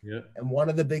before. Yeah. And one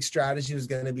of the big strategies was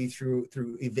going to be through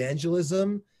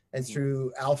evangelism and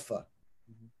through Alpha.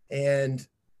 And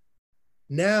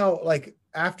now, like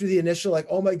after the initial, like,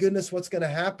 oh my goodness, what's going to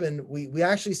happen? We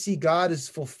actually see God is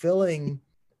fulfilling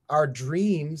our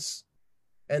dreams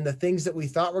and the things that we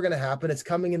thought were going to happen. It's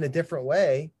coming in a different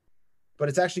way, but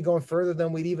it's actually going further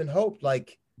than we'd even hoped.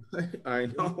 Like I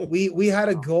know we had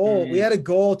a goal. We had a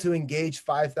goal to engage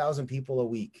 5,000 people a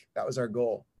week. That was our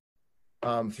goal,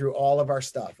 through all of our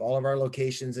stuff, all of our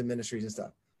locations and ministries and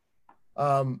stuff.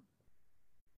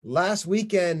 Last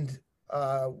weekend,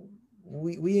 last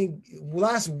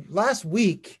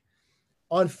week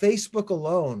on Facebook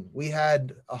alone, we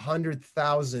had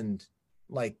 100,000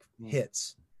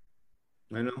 hits.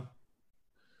 I know.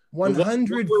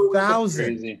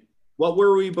 100,000. What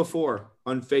were we before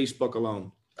on Facebook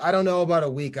alone? I don't know about a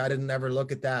week. I didn't ever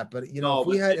look at that, but you know,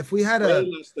 No, if we had way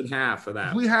less than half of that.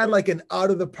 If we had like an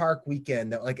out of the park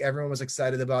weekend that like everyone was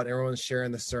excited about, everyone was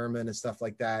sharing the sermon and stuff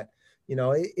like that, you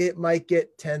know, it might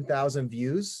get 10,000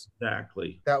 views.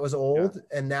 Exactly. That was old.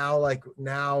 Yeah. And now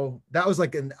that was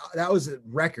that was a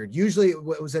record. Usually it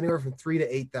was anywhere from 3,000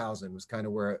 to 8,000 was kind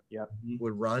of where it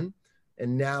would run.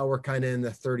 And now we're kind of in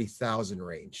the 30,000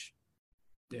 range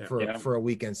for a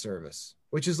weekend service,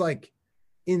 which is like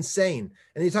insane.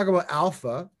 And you talk about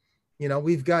Alpha, you know,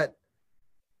 we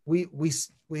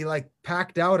like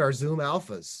packed out our Zoom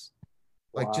Alphas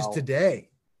like just today.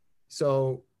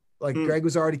 So like Greg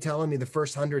was already telling me the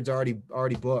first 100's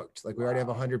already booked. Like we already have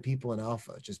 100 people in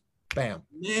Alpha. Just bam.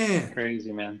 Man,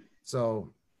 crazy, man.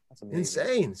 So that's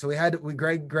insane. So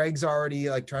Greg's already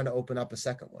like trying to open up a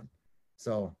second one.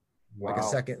 So like a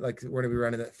second, like we're gonna be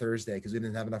running that Thursday because we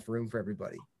didn't have enough room for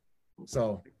everybody.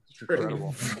 So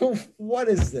what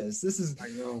is this? This is, I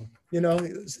know, you know,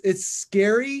 it's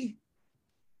scary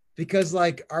because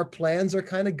like our plans are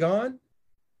kind of gone,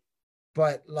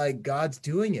 but like God's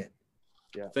doing it.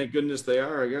 Yeah. Thank goodness they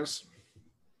are, I guess.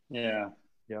 Yeah.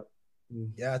 Yep.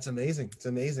 Yeah. It's amazing. It's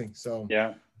amazing. So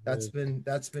yeah, that's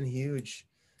been huge.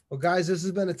 Well, guys, this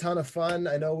has been a ton of fun.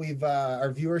 I know we've,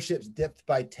 our viewership's dipped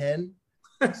by 10.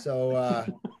 So,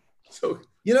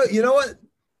 you know what?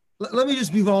 Let me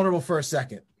just be vulnerable for a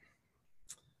second.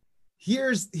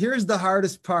 Here's the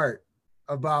hardest part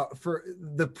for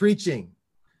the preaching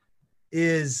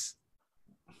is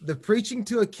the preaching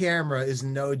to a camera is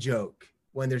no joke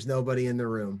when there's nobody in the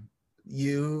room.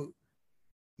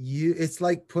 It's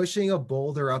like pushing a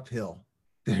boulder uphill.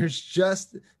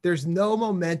 There's no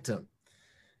momentum.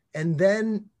 And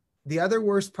then the other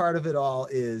worst part of it all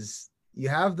is you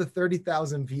have the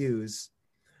 30,000 views,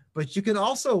 but you can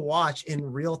also watch in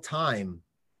real time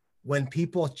when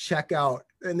people check out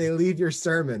and they leave your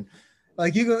sermon.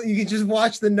 Like you can just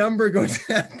watch the number go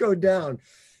down.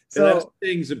 So that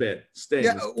stings a bit.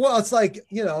 Yeah, well, it's like,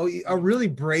 you know, a really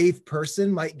brave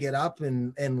person might get up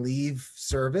and leave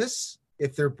service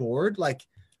if they're bored. Like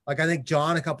I think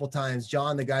John a couple times,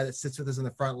 John, the guy that sits with us in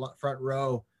the front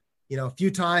row, you know, a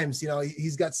few times, you know,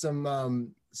 he's got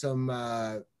some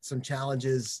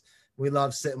challenges. We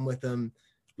love sitting with him.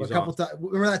 A couple times,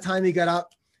 remember that time he got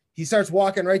up, he starts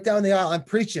walking right down the aisle. I'm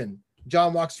preaching.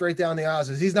 John walks straight down the aisle.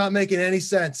 Says, he's not making any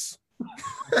sense.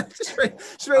 just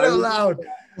right out loud.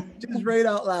 Just right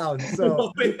out loud.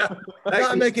 So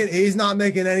he's not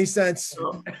making any sense.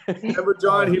 Remember,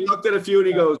 John, he looked at a few and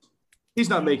he goes, he's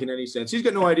not making any sense. He's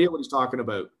got no idea what he's talking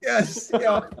about. Yes.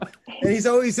 Yeah. And he's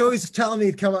always telling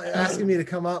me asking me to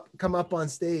come up on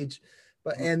stage.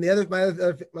 But and my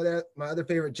other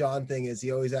favorite John thing is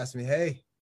he always asks me, "Hey,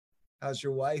 how's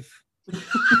your wife?"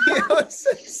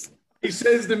 He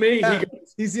says to me,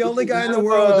 he's the only guy in the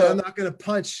world that I'm not going to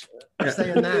punch for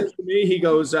saying that. He says to me, he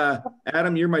goes,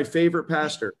 "Adam, you're my favorite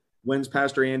pastor. When's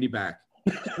Pastor Andy back?"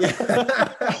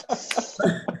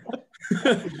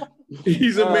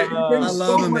 He's amazing. I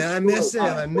love him, man. I miss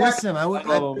him.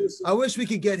 I wish we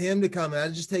could get him to come.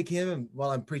 I'd just take him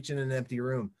while I'm preaching in an empty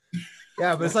room.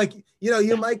 Yeah, but it's like, you know,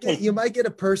 you might get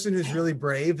a person who's really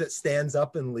brave that stands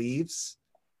up and leaves,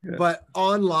 but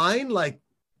online, like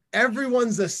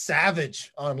everyone's a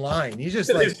savage online. You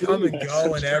just like come and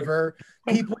go whenever.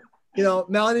 People, you know,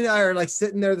 Melanie and I are like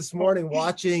sitting there this morning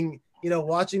watching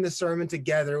the sermon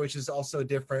together, which is also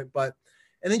different, and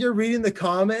then you're reading the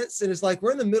comments and it's like,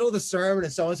 we're in the middle of the sermon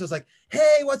and so-and-so's like,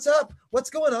 "Hey, what's up? What's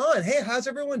going on? Hey, how's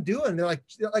everyone doing?" They're like,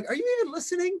 "Are you even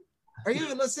listening? Are you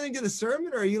even listening to the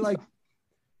sermon? Or are you like,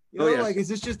 like, is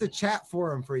this just a chat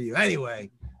forum for you?"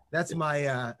 Anyway, that's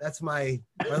my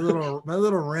little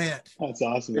rant. That's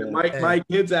awesome. Yeah, my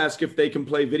kids ask if they can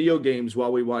play video games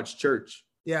while we watch church.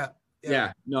 Yeah.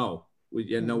 No, we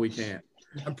can't.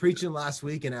 I'm preaching last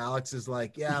week and Alex is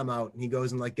like, "Yeah, I'm out." And he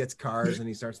goes and like gets cars and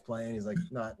he starts playing. He's like,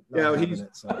 not he's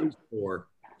 4.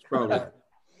 It's probably.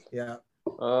 Yeah.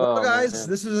 Well, guys,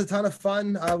 this was a ton of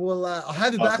fun. I'll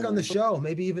have you back on the show,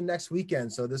 maybe even next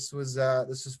weekend. So this was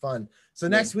fun. So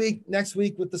next week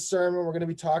with the sermon, we're going to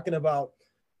be talking about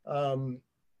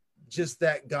just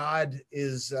that God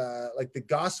is like the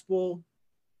gospel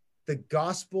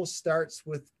starts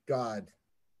with God,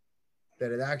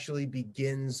 that it actually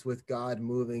begins with God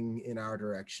moving in our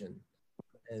direction.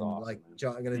 And awesome. Like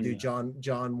John, I'm going to do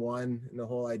John 1, and the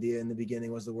whole idea in the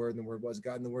beginning was the Word, and the Word was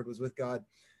God, and the Word was with God.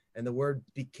 And the Word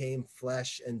became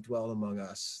flesh and dwelt among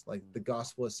us. Like the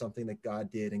gospel is something that God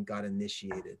did and God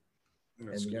initiated.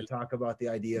 That's and we're going to talk about the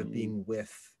idea of being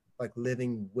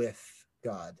living with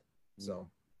God. So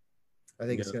I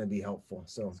think it's going to be helpful.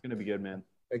 So it's going to be good, man.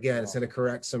 Again, it's going to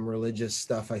correct some religious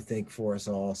stuff, I think, for us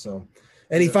all. So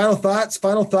Any final thoughts?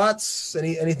 Final thoughts?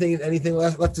 Anything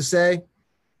left to say?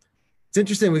 It's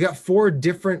interesting. We got 4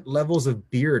 different levels of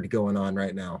beard going on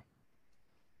right now.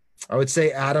 I would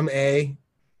say Adam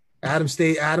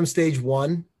stage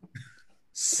 1,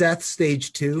 Seth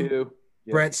stage 2,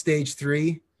 Brent stage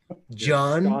 3,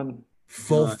 John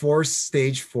full force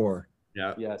stage 4.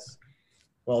 Yeah. Yes.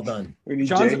 Well done. We need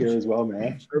Jay here as well,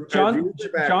 man.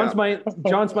 John's my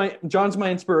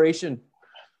inspiration.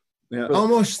 Yeah.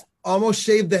 Almost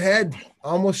shaved the head.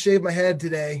 Almost shaved my head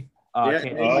today. I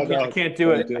can't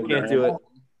do it. I can't do it.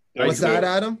 What's that,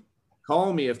 Adam?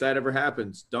 Call me if that ever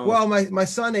happens. Don't. Well, my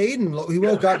son Aiden, he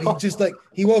woke up.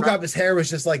 He woke up. His hair was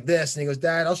just like this, and he goes,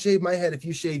 "Dad, I'll shave my head if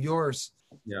you shave yours."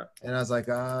 Yeah. And I was like,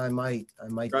 I might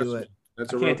do it.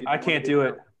 I can't do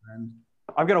it.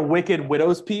 I've got a wicked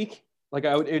widow's peak. Like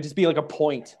it would just be like a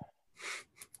point.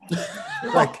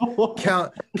 Like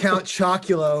Count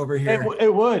Chocula over here.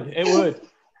 It would.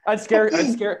 I'd scare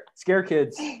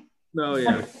kids. No,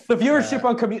 yeah. The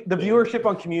viewership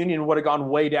on Communion would have gone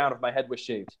way down if my head was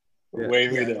shaved. Yeah.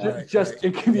 Way down. Just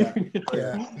in Communion.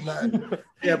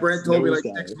 Yeah. Brent told me like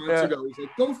 6 months ago. He said,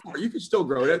 "Go for it. You can still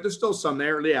grow it. There's still some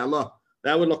there. Yeah, look,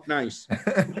 that would look nice.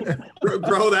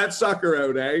 grow that sucker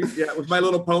out, eh? Yeah, with my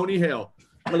little ponytail,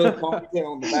 my little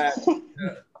ponytail in the back.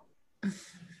 Yeah.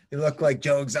 You look like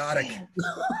Joe Exotic."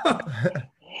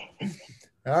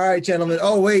 All right, gentlemen.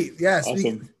 Oh wait, yes.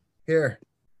 Awesome. Here.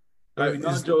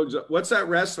 Not Joe Exotic. What's that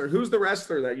wrestler? Who's the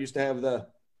wrestler that used to have the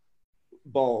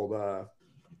bald?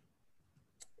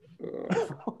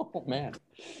 Oh man.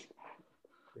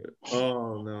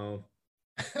 Oh no.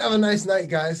 Have a nice night,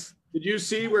 guys. Did you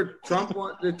see where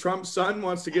Trump's son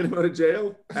wants to get him out of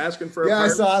jail, asking for? Yeah, I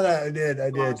saw that. I did.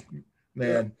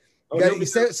 Man, you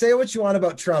say what you want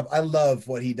about Trump. I love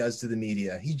what he does to the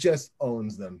media. He just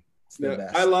owns them. It's the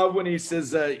best. I love when he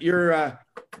says, "You're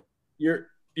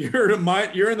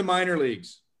in the minor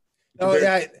leagues." Oh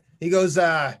yeah, he goes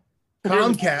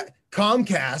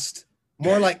Comcast,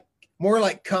 more like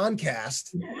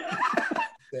Concast.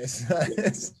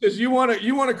 Because you want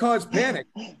to cause panic.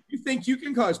 You think you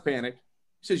can cause panic?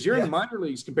 He says you're in the minor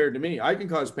leagues compared to me. I can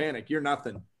cause panic. You're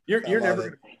nothing. You're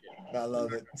never. I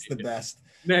love it. It's the best.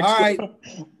 All right.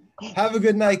 Have a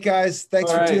good night, guys.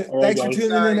 Thanks for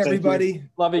tuning in, everybody.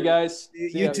 Love you guys.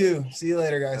 You too. See you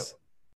later, guys.